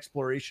be an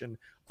exploration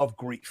of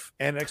grief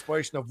and an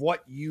exploration of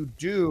what you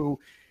do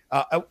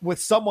with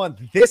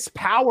someone this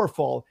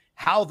powerful,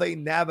 how they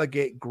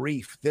navigate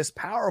grief, this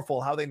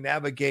powerful, how they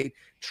navigate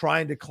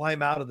trying to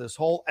climb out of this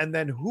hole, and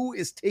then who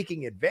is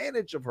taking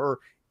advantage of her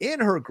in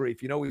her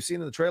grief. We've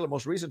seen in the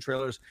most recent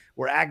trailers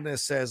where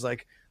Agnes says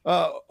like,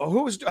 have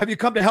you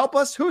come to help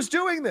us? Who's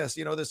doing this?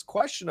 This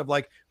question of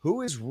like,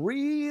 who is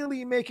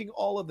really making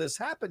all of this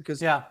happen?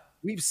 Because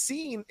we've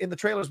seen in the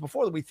trailers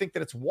before that we think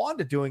that it's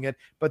Wanda doing it,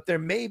 but there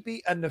may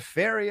be a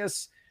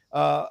nefarious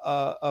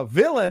a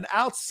villain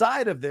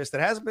outside of this that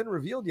hasn't been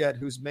revealed yet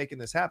who's making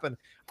this happen.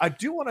 I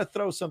do want to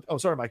throw some. Oh,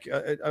 sorry, Mike.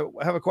 I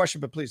have a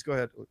question, but please go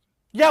ahead.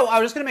 Yeah, well, I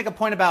was just going to make a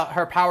point about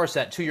her power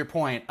set, to your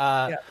point.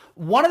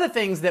 One of the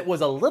things that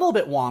was a little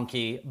bit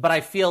wonky, but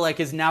I feel like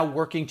is now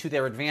working to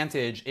their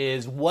advantage,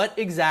 is what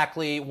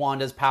exactly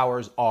Wanda's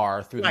powers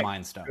are through the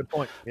Mind Stone. Good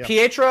point. Yeah.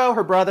 Pietro,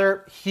 her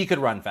brother, he could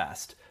run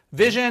fast.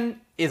 Vision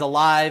is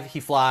alive. He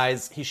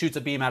flies. He shoots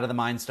a beam out of the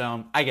Mind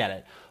Stone. I get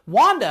it.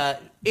 Wanda,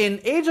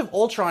 in Age of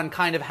Ultron,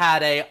 kind of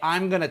had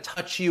I'm going to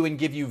touch you and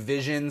give you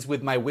visions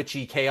with my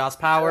witchy chaos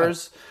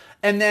powers. Yeah.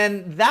 And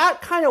then that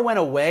kind of went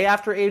away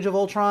after Age of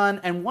Ultron.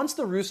 And once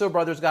the Russo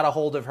brothers got a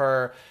hold of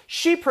her,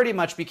 she pretty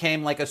much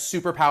became like a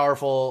super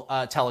powerful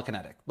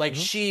telekinetic. Like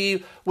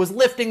she was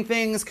lifting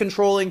things,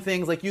 controlling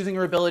things, like using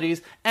her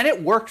abilities. And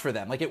it worked for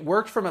them. Like it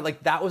worked for them.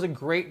 Like that was a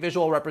great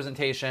visual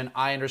representation.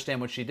 I understand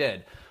what she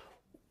did.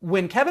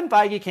 When Kevin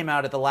Feige came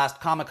out at the last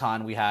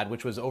Comic-Con we had,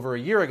 which was over a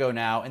year ago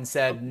now, and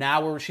said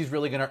now she's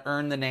really going to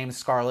earn the name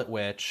Scarlet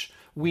Witch.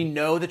 We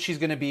know that she's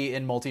going to be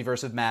in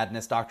Multiverse of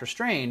Madness, Doctor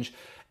Strange.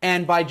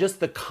 And by just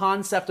the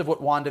concept of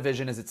what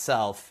WandaVision is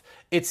itself,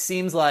 it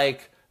seems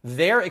like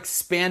they're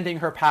expanding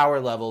her power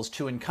levels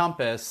to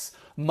encompass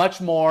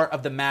much more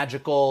of the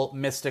magical,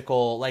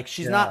 mystical. Like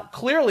she's not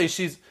clearly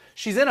she's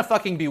in a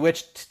fucking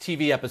Bewitched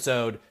TV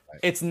episode.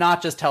 It's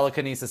not just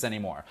telekinesis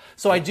anymore.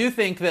 So I do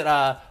think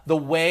that the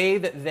way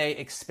that they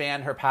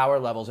expand her power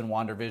levels in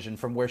WandaVision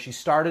from where she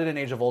started in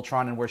Age of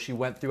Ultron and where she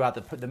went throughout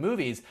the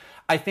movies,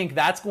 I think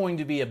that's going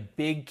to be a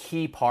big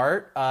key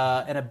part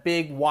and a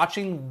big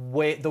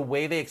the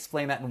way they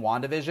explain that in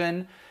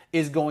WandaVision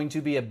is going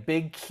to be a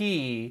big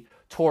key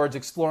towards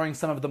exploring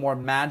some of the more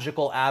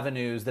magical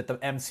avenues that the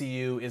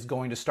MCU is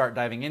going to start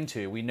diving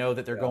into. We know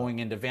that they're going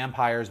into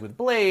vampires with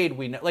Blade.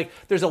 We know, like,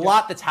 there's a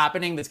lot that's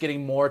happening that's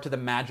getting more to the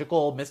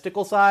magical,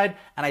 mystical side,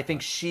 and I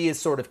think she is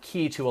sort of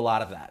key to a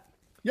lot of that.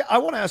 Yeah, I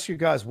want to ask you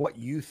guys what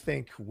you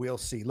think we'll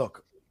see.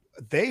 Look,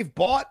 they've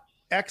bought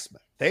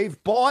X-Men. They've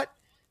bought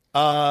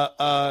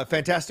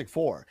Fantastic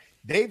Four.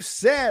 They've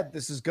said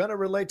this is going to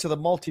relate to the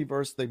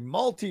multiverse. The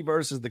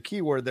multiverse is the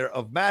key word there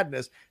of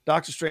madness.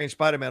 Doctor Strange,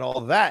 Spider-Man, all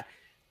of that.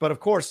 But of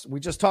course,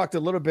 we just talked a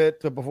little bit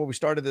before we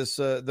started this,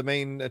 the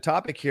main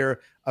topic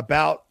here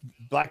about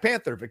Black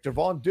Panther, Victor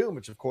Von Doom,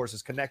 which of course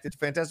is connected to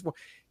Fantastic Four.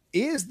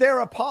 Is there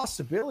a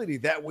possibility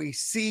that we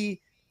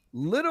see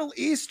little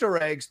Easter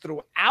eggs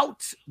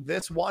throughout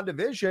this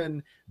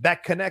WandaVision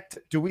that connect?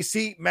 Do we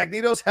see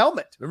Magneto's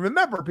helmet? And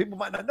remember, people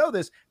might not know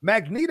this.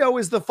 Magneto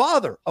is the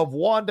father of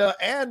Wanda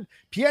and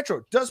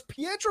Pietro. Does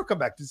Pietro come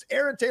back? Does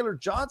Aaron Taylor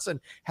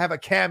Johnson have a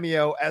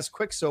cameo as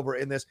Quicksilver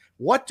in this?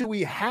 What do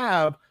we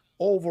have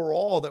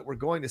overall that we're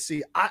going to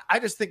see? I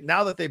just think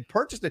now that they've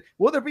purchased it,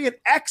 will there be an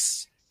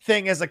X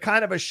thing as a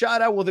kind of a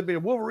shout out? Will there be a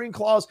Wolverine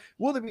clause?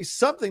 Will there be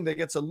something that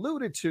gets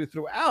alluded to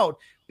throughout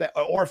that?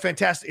 Or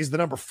Fantastic, is the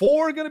number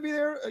 4 going to be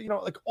there? You know,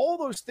 like all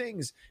those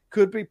things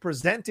could be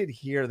presented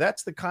here.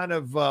 That's the kind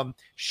of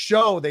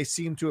show they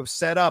seem to have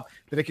set up,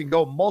 that it can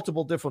go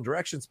multiple different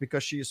directions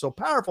because she is so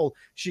powerful.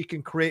 She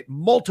can create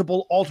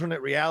multiple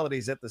alternate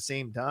realities at the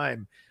same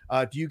time.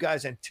 Do you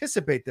guys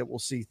anticipate that we'll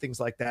see things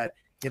like that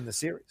in the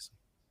series?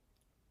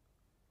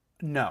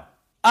 No.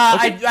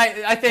 Okay.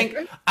 I think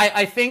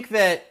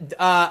that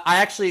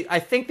I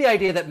think the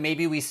idea that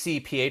maybe we see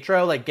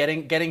Pietro, like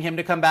getting him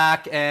to come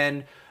back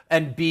and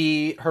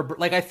be her,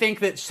 like, I think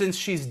that since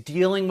she's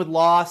dealing with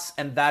loss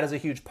and that is a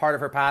huge part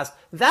of her past,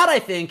 that I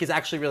think is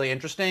actually really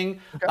interesting.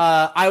 Okay.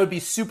 I would be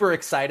super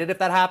excited if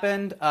that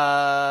happened.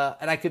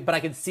 And I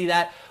could see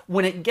that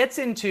when it gets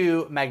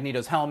into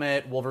Magneto's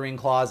helmet, Wolverine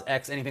claws,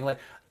 X, anything like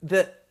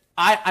that.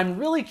 I'm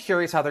really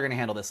curious how they're going to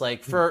handle this.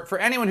 Like, for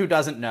anyone who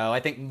doesn't know,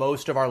 I think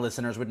most of our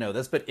listeners would know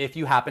this, but if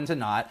you happen to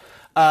not,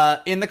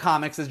 in the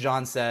comics, as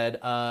John said,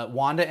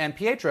 Wanda and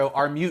Pietro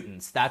are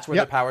mutants. That's where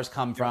their powers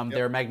come from.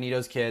 They're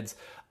Magneto's kids.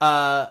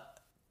 But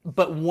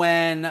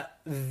when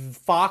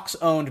Fox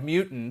owned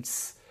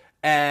mutants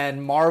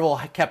and Marvel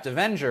kept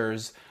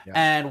Avengers,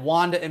 and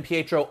Wanda and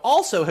Pietro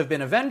also have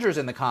been Avengers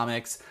in the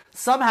comics,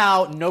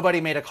 somehow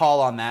nobody made a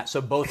call on that, so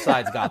both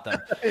sides got them.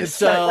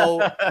 So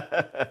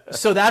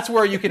that's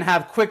where you can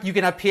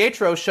have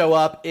Pietro show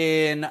up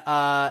in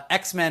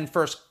X-Men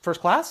First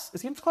Class.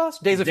 Is he in First Class?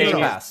 Days of Future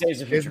Past. Days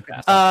of Future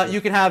Past.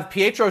 You can have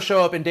Pietro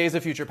show up in Days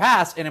of Future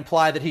Past and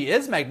imply that he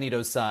is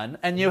Magneto's son,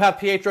 and you have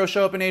Pietro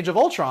show up in Age of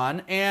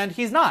Ultron and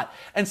he's not.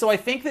 And so I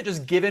think that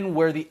just given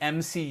where the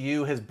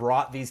MCU has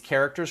brought these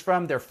characters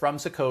from, they're from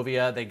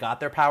Sokovia, they got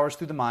their powers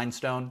through the Mind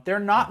Stone, they're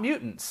not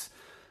mutants.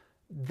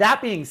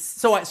 That being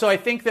so I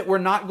think that we're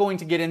not going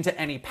to get into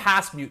any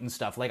past mutant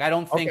stuff. Like, I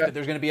don't think that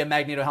there's going to be a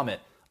Magneto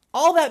helmet.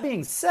 All that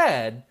being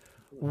said,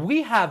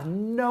 we have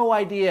no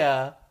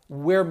idea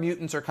where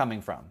mutants are coming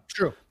from.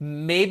 True.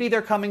 Maybe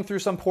they're coming through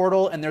some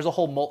portal and there's a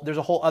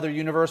whole other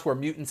universe where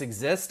mutants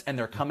exist and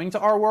they're coming to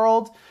our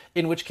world,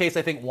 in which case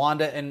I think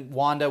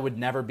Wanda would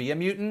never be a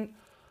mutant.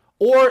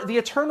 Or the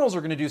Eternals are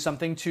going to do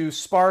something to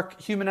spark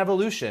human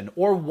evolution.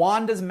 Or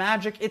Wanda's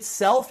magic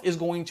itself is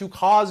going to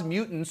cause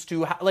mutants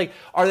to...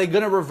 are they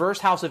going to reverse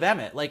House of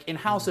Emmett? Like, in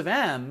House of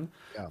M,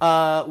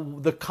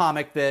 the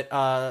comic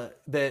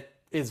that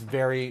is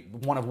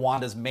one of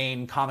Wanda's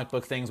main comic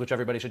book things, which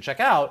everybody should check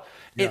out,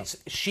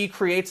 she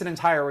creates an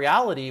entire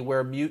reality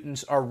where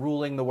mutants are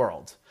ruling the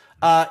world.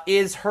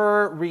 Is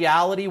her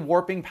reality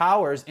warping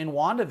powers in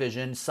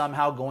WandaVision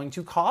somehow going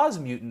to cause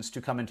mutants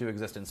to come into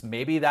existence?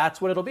 Maybe that's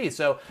what it'll be.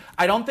 So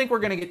I don't think we're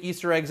going to get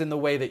Easter eggs in the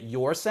way that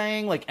you're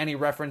saying, like any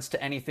reference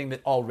to anything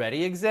that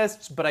already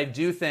exists. But I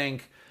do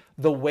think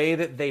the way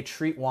that they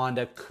treat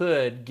Wanda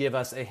could give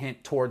us a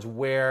hint towards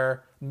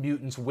where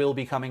mutants will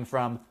be coming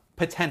from,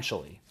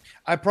 potentially.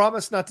 I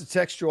promise not to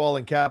text you all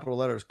in capital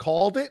letters.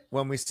 Called it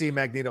when we see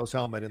Magneto's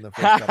helmet in the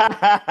first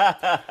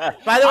couple.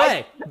 By the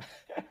way,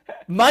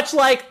 much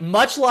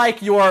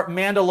like your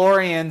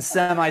Mandalorian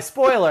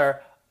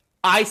semi-spoiler,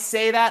 I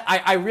say that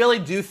I really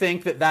do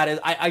think that is.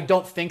 I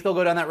don't think they'll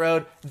go down that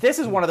road. This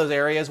is one of those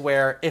areas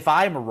where if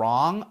I'm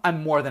wrong,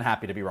 I'm more than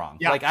happy to be wrong.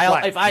 Yeah,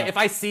 if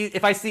I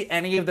see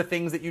any of the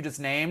things that you just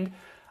named,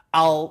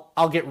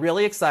 I'll get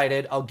really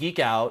excited, I'll geek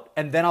out,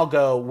 and then I'll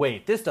go,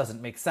 wait, this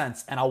doesn't make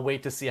sense, and I'll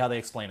wait to see how they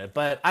explain it.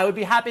 But I would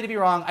be happy to be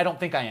wrong. I don't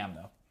think I am,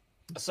 though.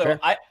 So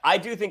I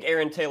do think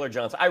Aaron Taylor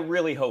Johnson, I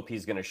really hope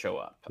he's going to show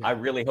up. Yeah. I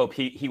really hope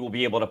he will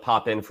be able to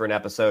pop in for an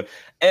episode.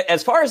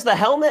 As far as the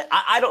helmet,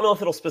 I don't know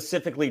if it'll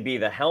specifically be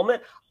the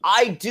helmet.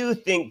 I do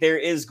think there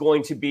is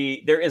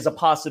a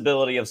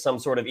possibility of some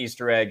sort of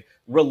Easter egg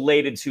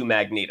related to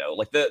Magneto,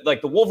 like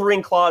the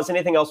Wolverine claws,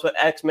 anything else with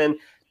X-Men.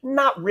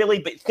 Not really,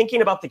 but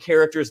thinking about the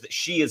characters that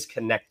she is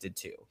connected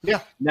to. Yeah.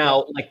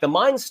 Now, like the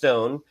Mind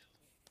Stone,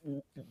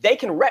 they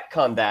can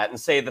retcon that and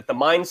say that the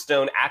Mind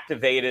Stone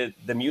activated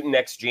the Mutant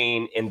X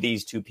gene in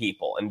these two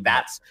people. And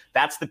that's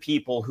the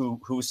people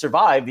who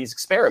survive these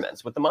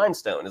experiments with the Mind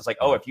Stone. It's like,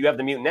 oh, if you have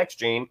the Mutant X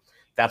gene,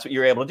 that's what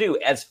you're able to do.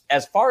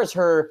 As far as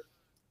her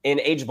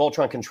in Age of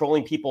Ultron not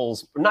controlling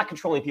people's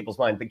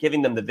mind, but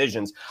giving them the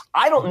visions,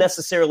 I don't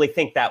necessarily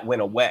think that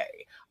went away.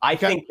 I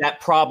think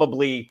that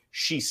probably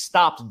she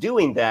stopped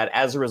doing that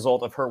as a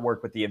result of her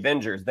work with the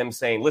Avengers, them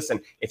saying, listen,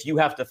 if you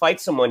have to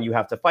fight someone, you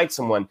have to fight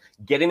someone.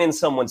 Getting in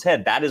someone's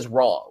head, that is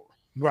wrong.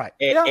 Right.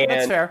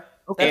 That's fair.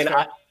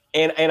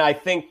 And I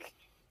think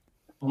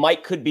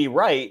Mike could be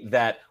right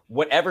that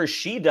whatever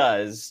she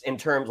does in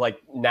terms, like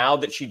now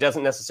that she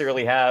doesn't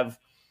necessarily have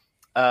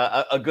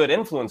a good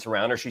influence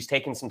around her, she's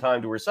taking some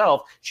time to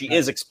herself. She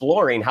is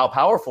exploring how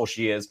powerful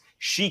she is.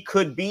 She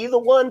could be the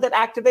one that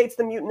activates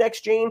the Mutant X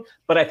gene,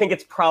 but I think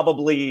it's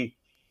probably,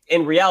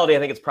 in reality, I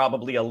think it's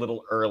probably a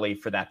little early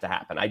for that to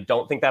happen. I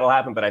don't think that'll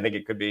happen, but I think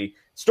it could be,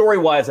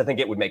 story-wise, I think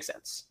it would make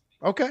sense.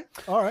 Okay.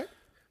 All right.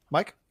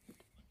 Mike?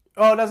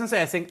 Oh, it doesn't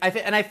say. I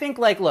think,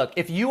 like, look,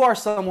 if you are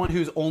someone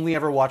who's only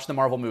ever watched the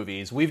Marvel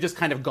movies, we've just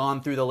kind of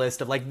gone through the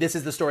list of, like, this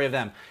is the story of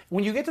them.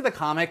 When you get to the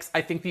comics,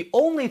 I think the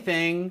only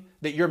thing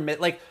that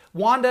like,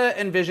 Wanda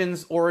and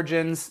Vision's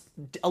origins,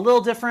 a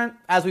little different,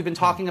 as we've been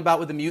talking about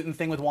with the mutant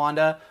thing with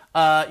Wanda.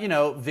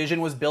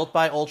 Vision was built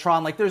by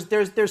Ultron. Like,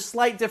 there's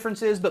slight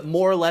differences, but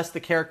more or less the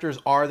characters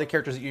are the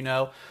characters that you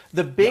know.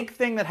 The big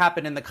thing that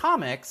happened in the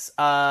comics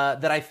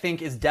that I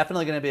think is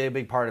definitely going to be a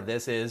big part of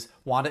this is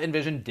Wanda and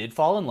Vision did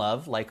fall in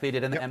love, like they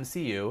did in the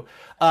MCU.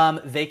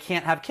 They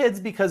can't have kids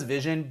because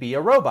Vision be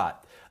a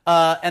robot.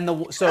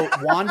 So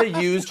Wanda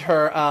used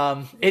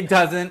her. It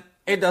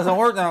doesn't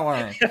work that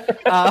way.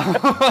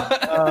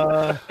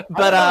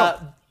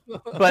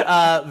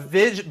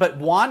 But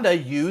Wanda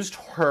used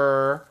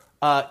her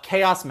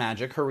chaos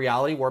magic, her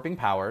reality warping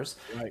powers,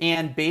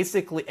 and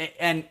basically,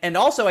 and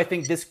also I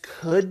think this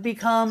could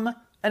become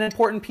an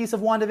important piece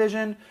of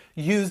WandaVision.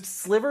 Used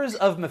slivers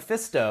of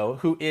Mephisto,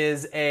 who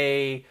is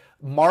a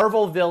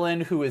Marvel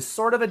villain who is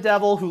sort of a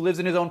devil who lives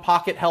in his own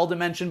pocket hell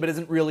dimension, but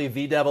isn't really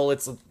the devil.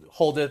 He's a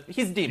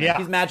demon. Yeah.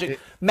 He's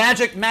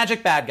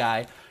magic bad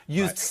guy.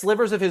 Used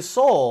slivers of his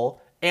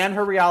soul and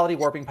her reality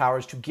warping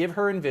powers to give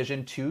her and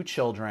Vision two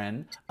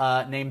children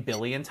named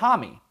Billy and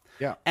Tommy.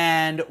 Yeah.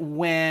 And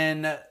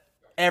when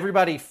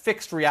everybody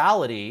fixed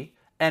reality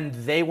and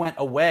they went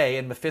away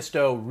and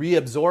Mephisto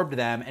reabsorbed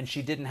them and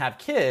she didn't have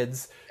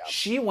kids,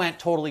 she went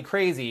totally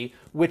crazy,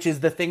 which is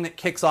the thing that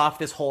kicks off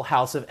this whole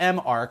House of M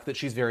arc that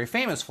she's very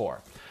famous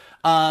for.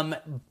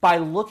 By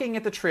looking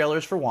at the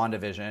trailers for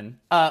WandaVision,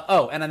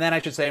 and then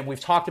I should say, and we've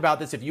talked about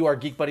this, if you are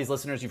Geek Buddies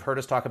listeners, you've heard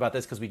us talk about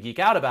this because we geek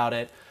out about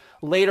it.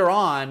 Later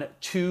on,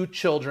 two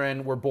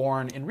children were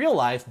born in real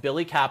life,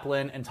 Billy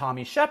Kaplan and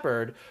Tommy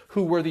Shepard,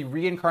 who were the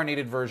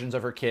reincarnated versions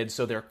of her kids.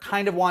 So they're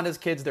kind of Wanda's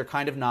kids, they're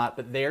kind of not,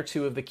 but they're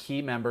two of the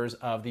key members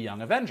of the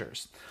Young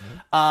Avengers.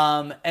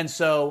 Mm-hmm. And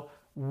so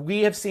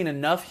we have seen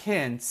enough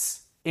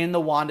hints in the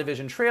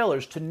WandaVision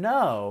trailers to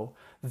know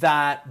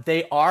that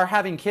they are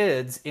having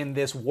kids in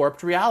this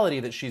warped reality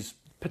that she's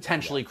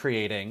potentially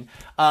creating.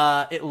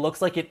 It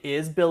looks like it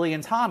is Billy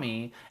and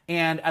Tommy.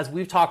 And as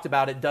we've talked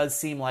about, it does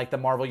seem like the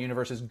Marvel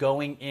Universe is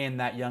going in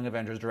that Young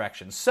Avengers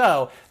direction.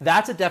 So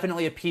that's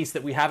definitely a piece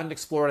that we haven't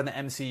explored in the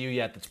MCU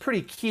yet that's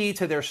pretty key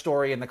to their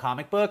story in the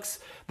comic books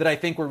that I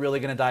think we're really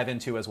going to dive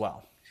into as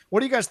well. What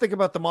do you guys think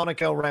about the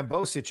Monica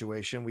Rambeau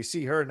situation? We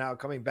see her now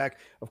coming back.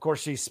 Of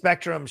course, she's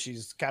Spectrum.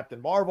 She's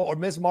Captain Marvel or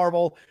Ms.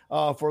 Marvel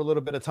for a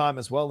little bit of time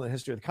as well in the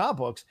history of the comic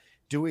books.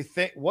 Do we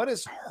think, what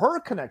is her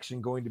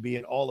connection going to be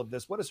in all of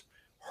this? What is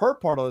her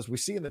part of this? We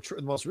see in the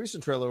most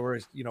recent trailer where,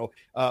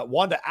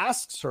 Wanda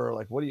asks her,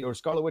 like, or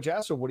Scarlet Witch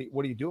asks her, what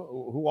are you doing?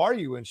 Who are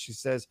you? And she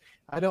says,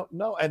 I don't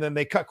know. And then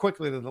they cut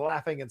quickly to the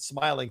laughing and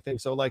smiling thing.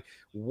 So, like,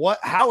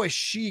 how is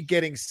she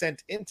getting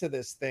sent into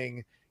this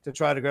thing to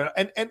try to go?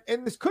 And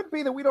this could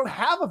be that we don't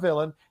have a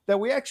villain, that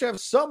we actually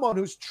have someone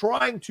who's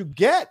trying to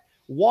get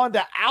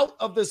Wanda out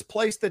of this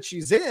place that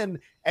she's in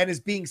and is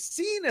being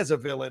seen as a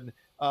villain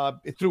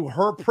through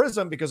her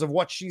prism because of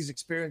what she's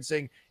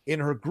experiencing in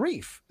her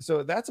grief.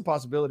 So that's a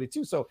possibility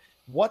too. So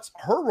what's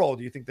her role?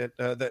 Do you think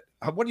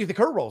what do you think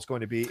her role is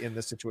going to be in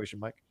this situation,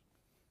 Mike?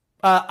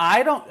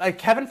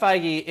 Kevin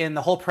Feige, in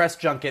the whole press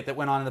junket that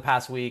went on in the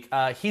past week,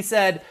 he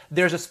said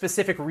there's a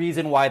specific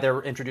reason why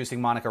they're introducing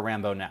Monica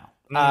Rambeau now.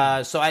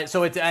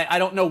 I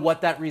don't know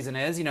what that reason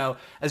is. You know,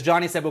 as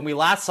Johnny said, when we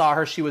last saw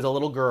her, she was a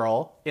little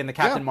girl in the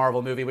Captain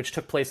Marvel movie, which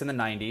took place in the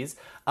 90s.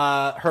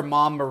 Her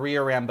mom, Maria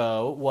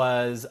Rambeau,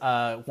 was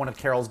one of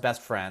Carol's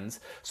best friends.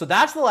 So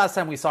that's the last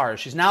time we saw her.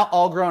 She's now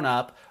all grown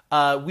up.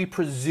 We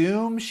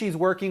presume she's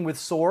working with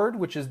Sword,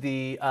 which is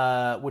the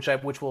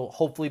which will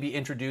hopefully be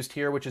introduced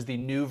here, which is the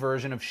new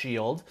version of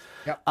S.H.I.E.L.D.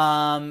 Yep.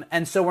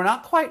 And so we're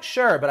not quite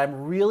sure, but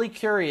I'm really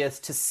curious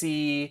to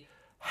see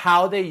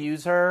how they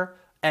use her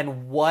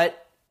and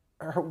what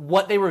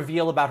they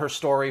reveal about her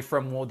story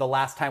from the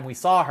last time we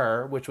saw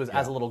her, which was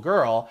as a little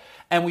girl.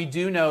 And we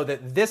do know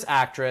that this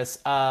actress,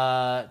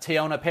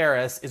 Teyonah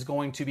Parris, is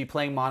going to be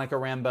playing Monica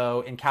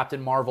Rambeau in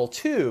Captain Marvel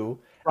 2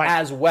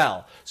 as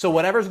well. So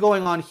whatever's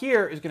going on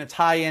here is going to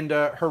tie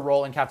into her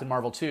role in Captain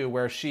Marvel 2,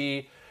 where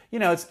she, you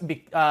know, is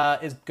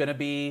going to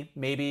be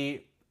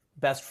maybe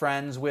best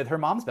friends with her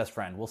mom's best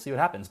friend. We'll see what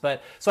happens.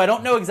 But so I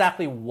don't know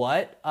exactly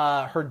what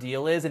her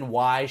deal is and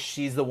why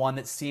she's the one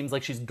that seems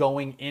like she's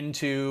going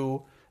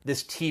into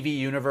this TV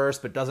universe,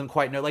 but doesn't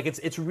quite know. Like,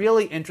 it's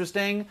really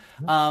interesting.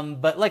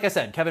 But like I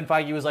said, Kevin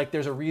Feige was like,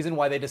 there's a reason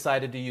why they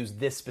decided to use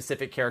this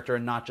specific character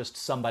and not just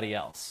somebody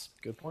else.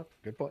 Good point.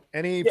 Good point.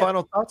 Any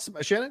final thoughts,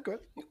 Shannon? Go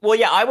ahead. Well,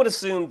 yeah, I would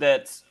assume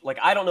that, like,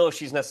 I don't know if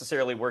she's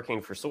necessarily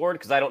working for Sword,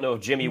 because I don't know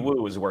if Jimmy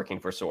Woo is working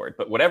for Sword.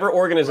 But whatever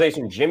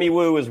organization Jimmy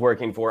Woo is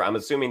working for, I'm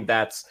assuming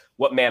that's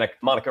what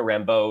Monica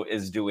Rambeau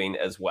is doing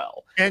as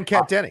well. And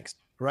Kat Dennings.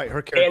 Right,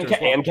 her character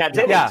and Kat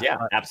Dennings,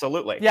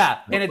 absolutely. Yeah,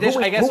 in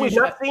addition, I guess we've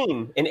not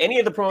seen in any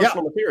of the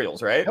promotional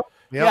materials, right?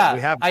 Yep, we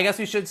have. I guess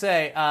we should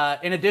say,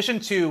 in addition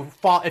to,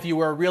 if you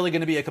were really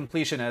going to be a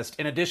completionist,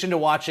 in addition to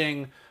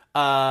watching,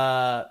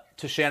 to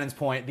Shannon's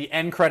point, the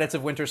end credits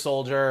of Winter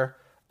Soldier,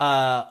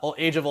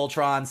 Age of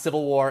Ultron,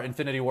 Civil War,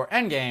 Infinity War,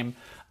 Endgame,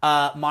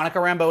 Monica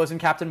Rambeau is in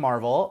Captain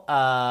Marvel,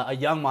 a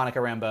young Monica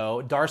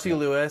Rambeau. Darcy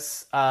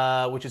Lewis,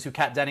 which is who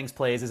Kat Dennings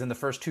plays, is in the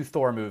first 2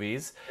 Thor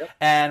movies.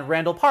 And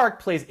Randall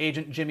Park plays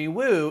Agent Jimmy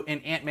Woo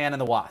in Ant-Man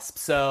and the Wasp.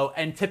 So,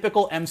 in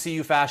typical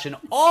MCU fashion,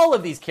 all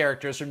of these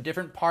characters from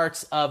different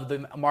parts of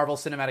the Marvel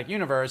Cinematic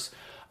Universe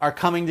are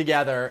coming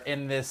together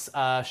in this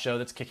show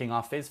that's kicking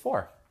off Phase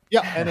 4.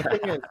 Yeah, and the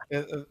thing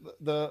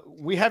is,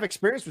 we have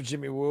experience with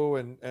Jimmy Woo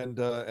and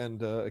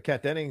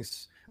Kat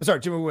Dennings. Sorry,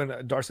 Jimmy Woo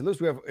and Darcy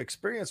Lewis. We have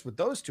experience with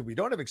those two. We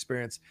don't have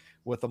experience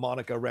with the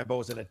Monica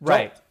Rambeau as an adult.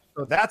 Right.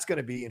 So that's going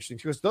to be interesting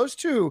because those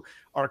two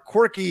are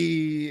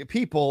quirky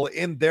people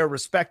in their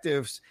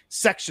respective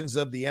sections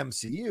of the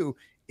MCU.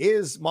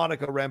 Is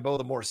Monica Rambeau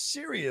the more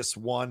serious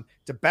one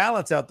to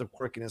balance out the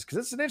quirkiness? Because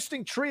it's an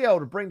interesting trio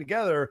to bring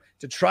together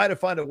to try to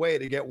find a way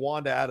to get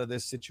Wanda out of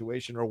this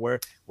situation or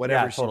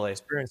whatever she's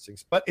experiencing.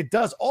 But it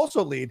does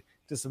also lead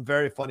to some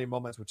very funny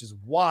moments, which is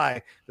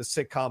why the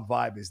sitcom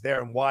vibe is there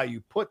and why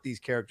you put these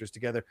characters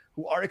together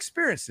who are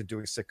experienced in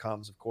doing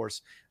sitcoms, of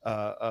course,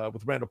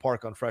 with Randall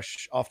Park on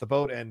Fresh Off the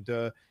Boat and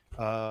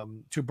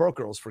 2 Broke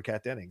Girls for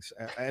Kat Dennings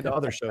and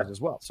other shows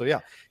as well. So, yeah,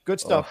 good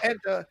stuff.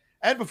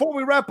 And before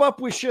we wrap up,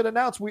 we should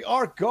announce we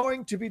are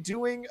going to be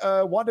doing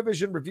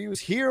WandaVision reviews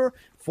here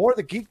for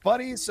the Geek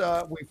Buddies.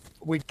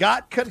 We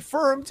got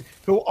confirmed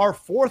who our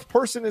 4th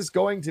person is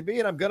going to be,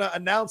 and I'm going to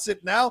announce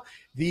it now.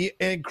 The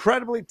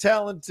incredibly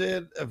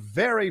talented,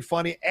 very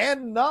funny,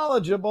 and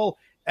knowledgeable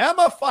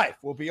Emma Fyffe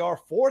will be our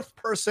 4th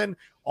person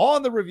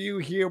on the review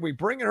here. We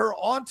bring her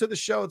onto the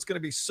show. It's going to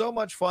be so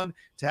much fun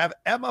to have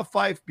Emma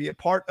Fyffe be a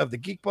part of the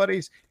Geek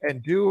Buddies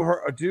and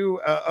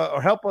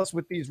or help us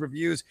with these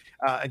reviews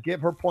and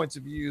give her points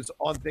of views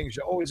on things.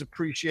 You always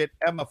appreciate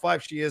Emma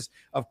Fyffe. She is,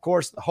 of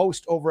course, the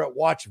host over at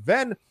Watch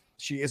Ven.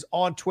 She is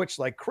on Twitch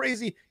like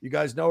crazy. You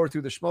guys know her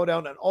through the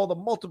Schmodown and all the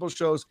multiple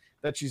shows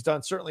that she's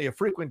done. Certainly a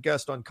frequent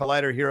guest on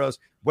Collider Heroes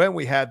when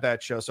we had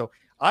that show. So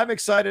I'm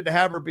excited to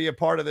have her be a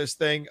part of this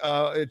thing.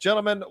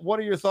 Gentlemen, what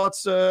are your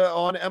thoughts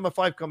on Emma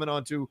Fyffe coming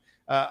on to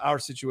our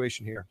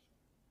situation here?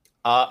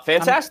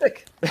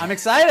 Fantastic. I'm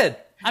excited.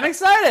 I'm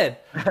excited.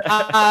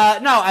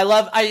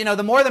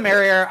 The more the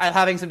merrier. I'm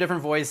having some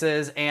different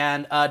voices,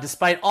 and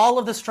despite all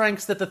of the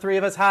strengths that the 3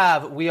 of us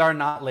have, we are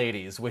not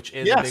ladies, which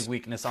is a big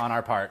weakness on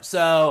our part.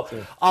 So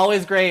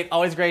always great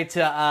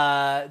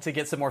to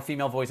get some more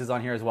female voices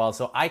on here as well.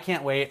 So I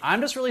can't wait.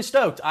 I'm just really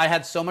stoked. I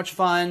had so much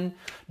fun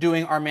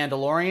doing our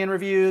Mandalorian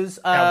reviews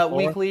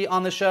weekly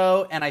on the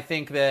show, and I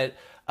think that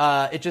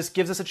it just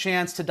gives us a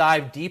chance to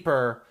dive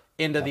deeper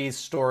into these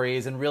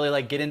stories and really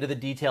like get into the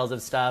details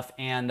of stuff.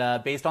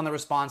 And based on the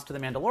response to the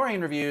Mandalorian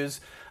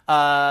reviews,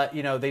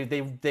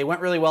 they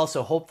went really well.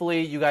 So hopefully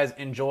you guys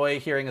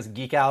enjoy hearing us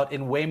geek out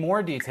in way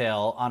more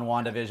detail on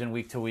WandaVision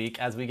week to week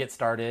as we get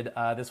started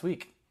this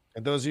week.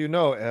 And those of you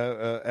know,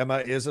 Emma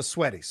is a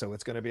sweaty, so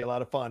it's going to be a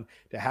lot of fun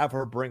to have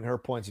her bring her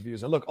points of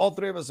views. And look, all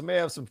 3 of us may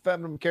have some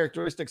feminine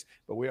characteristics,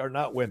 but we are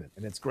not women.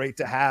 And it's great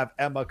to have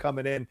Emma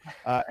coming in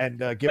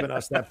and giving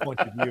us that point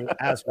of view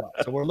as well.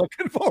 So we're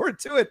looking forward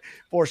to it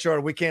for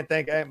sure. We can't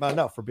thank Emma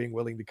enough for being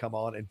willing to come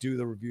on and do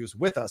the reviews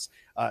with us.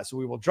 So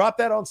we will drop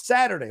that on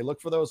Saturday.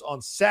 Look for those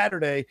on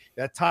Saturday.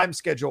 That time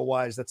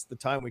schedule-wise, that's the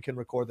time we can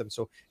record them.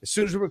 So as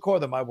soon as we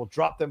record them, I will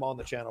drop them on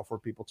the channel for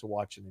people to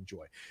watch and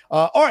enjoy.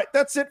 All right,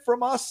 that's it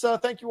from us. else,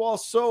 thank you all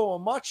so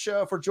much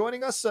for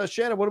joining us.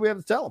 Shannon, what do we have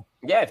to tell them?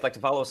 Yeah, if you'd like to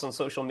follow us on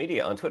social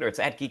media, on Twitter, it's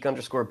at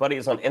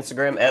 @geek_buddies, on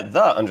Instagram at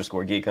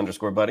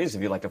 @the_geek_buddies.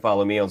 If you'd like to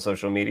follow me on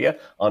social media,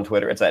 on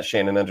Twitter, it's at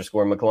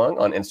Shannon_McClung,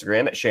 on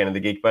Instagram at Shannon the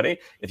Geek Buddy.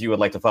 If you would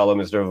like to follow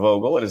Mr.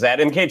 Vogel, it is at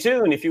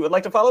MK2, if you would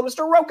like to follow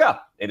Mr.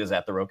 Roca, it is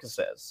at The Roca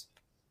Says.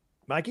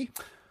 Mikey?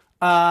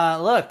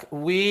 Look,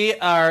 we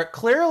are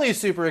clearly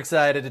super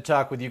excited to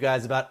talk with you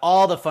guys about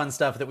all the fun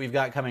stuff that we've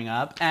got coming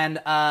up. And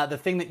the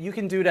thing that you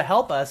can do to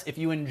help us, if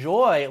you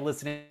enjoy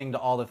listening to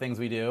all the things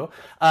we do,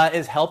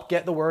 is help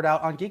get the word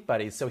out on Geek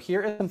Buddies. So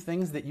here are some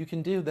things that you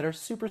can do that are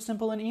super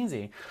simple and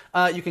easy.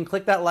 You can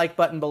click that like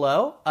button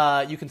below.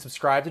 You can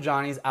subscribe to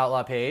Johnny's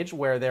Outlaw page,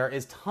 where there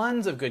is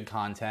tons of good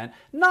content,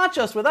 not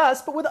just with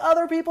us, but with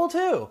other people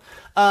too.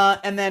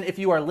 And then if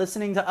you are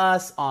listening to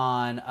us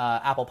on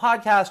Apple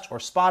Podcasts or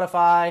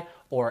Spotify,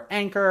 or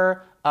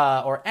Anchor,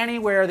 or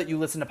anywhere that you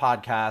listen to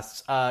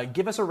podcasts,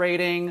 give us a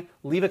rating,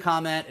 leave a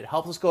comment. It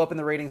helps us go up in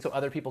the rating so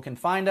other people can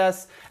find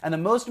us. And the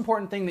most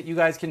important thing that you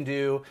guys can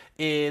do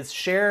is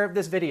share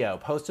this video,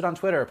 post it on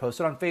Twitter,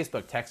 post it on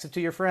Facebook, text it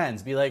to your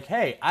friends. Be like,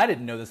 hey, I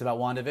didn't know this about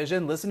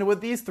WandaVision. Listen to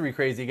what these three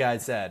crazy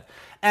guys said.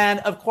 And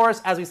of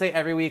course, as we say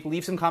every week,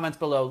 leave some comments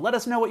below. Let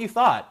us know what you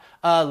thought.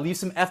 Leave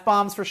some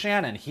F-bombs for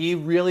Shannon. He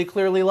really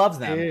clearly loves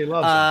them. He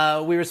loves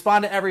them. We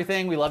respond to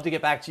everything. We love to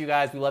get back to you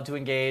guys. We love to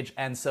engage.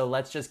 And so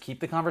let's just keep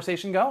the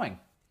conversation going.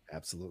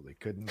 Absolutely.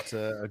 Couldn't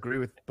agree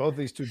with both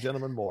these two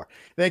gentlemen more.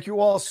 Thank you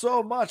all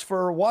so much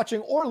for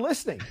watching or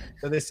listening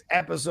to this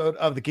episode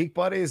of the Geek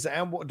Buddies.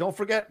 And don't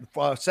forget,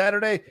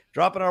 Saturday,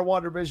 dropping our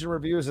WandaVision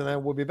reviews, and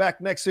then we'll be back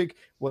next week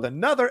with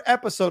another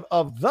episode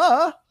of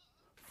the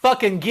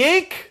Fucking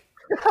Geek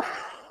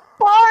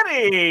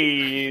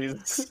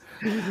Buddies!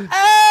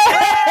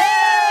 Hey!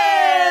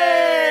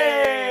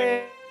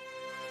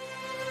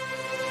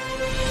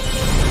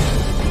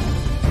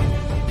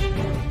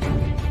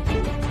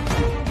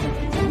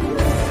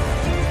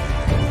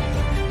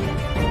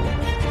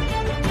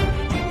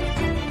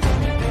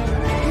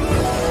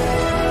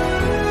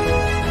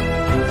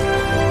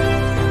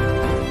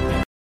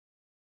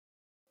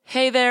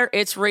 Hey there,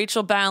 it's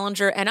Rachel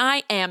Ballinger, and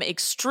I am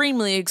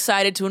extremely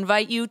excited to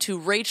invite you to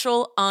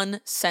Rachel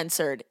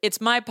Uncensored. It's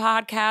my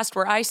podcast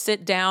where I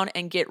sit down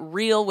and get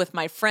real with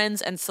my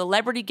friends and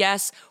celebrity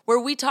guests, where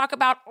we talk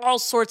about all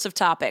sorts of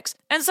topics.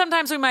 And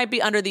sometimes we might be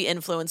under the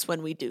influence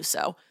when we do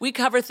so. We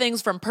cover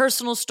things from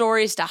personal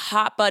stories to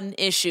hot button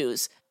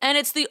issues. And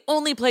it's the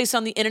only place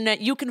on the internet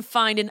you can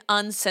find an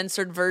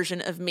uncensored version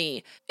of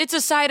me. It's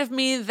a side of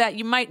me that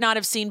you might not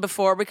have seen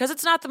before because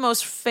it's not the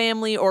most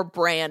family or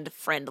brand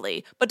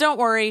friendly. But don't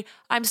worry,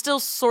 I'm still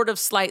sort of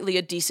slightly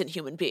a decent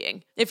human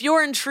being. If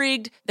you're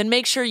intrigued, then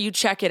make sure you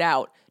check it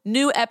out.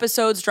 New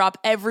episodes drop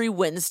every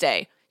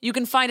Wednesday. You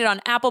can find it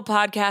on Apple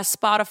Podcasts,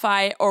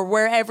 Spotify, or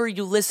wherever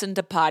you listen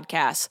to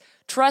podcasts.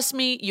 Trust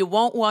me, you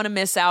won't want to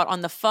miss out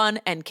on the fun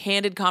and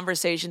candid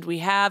conversations we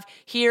have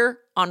here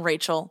on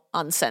Rachel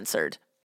Uncensored.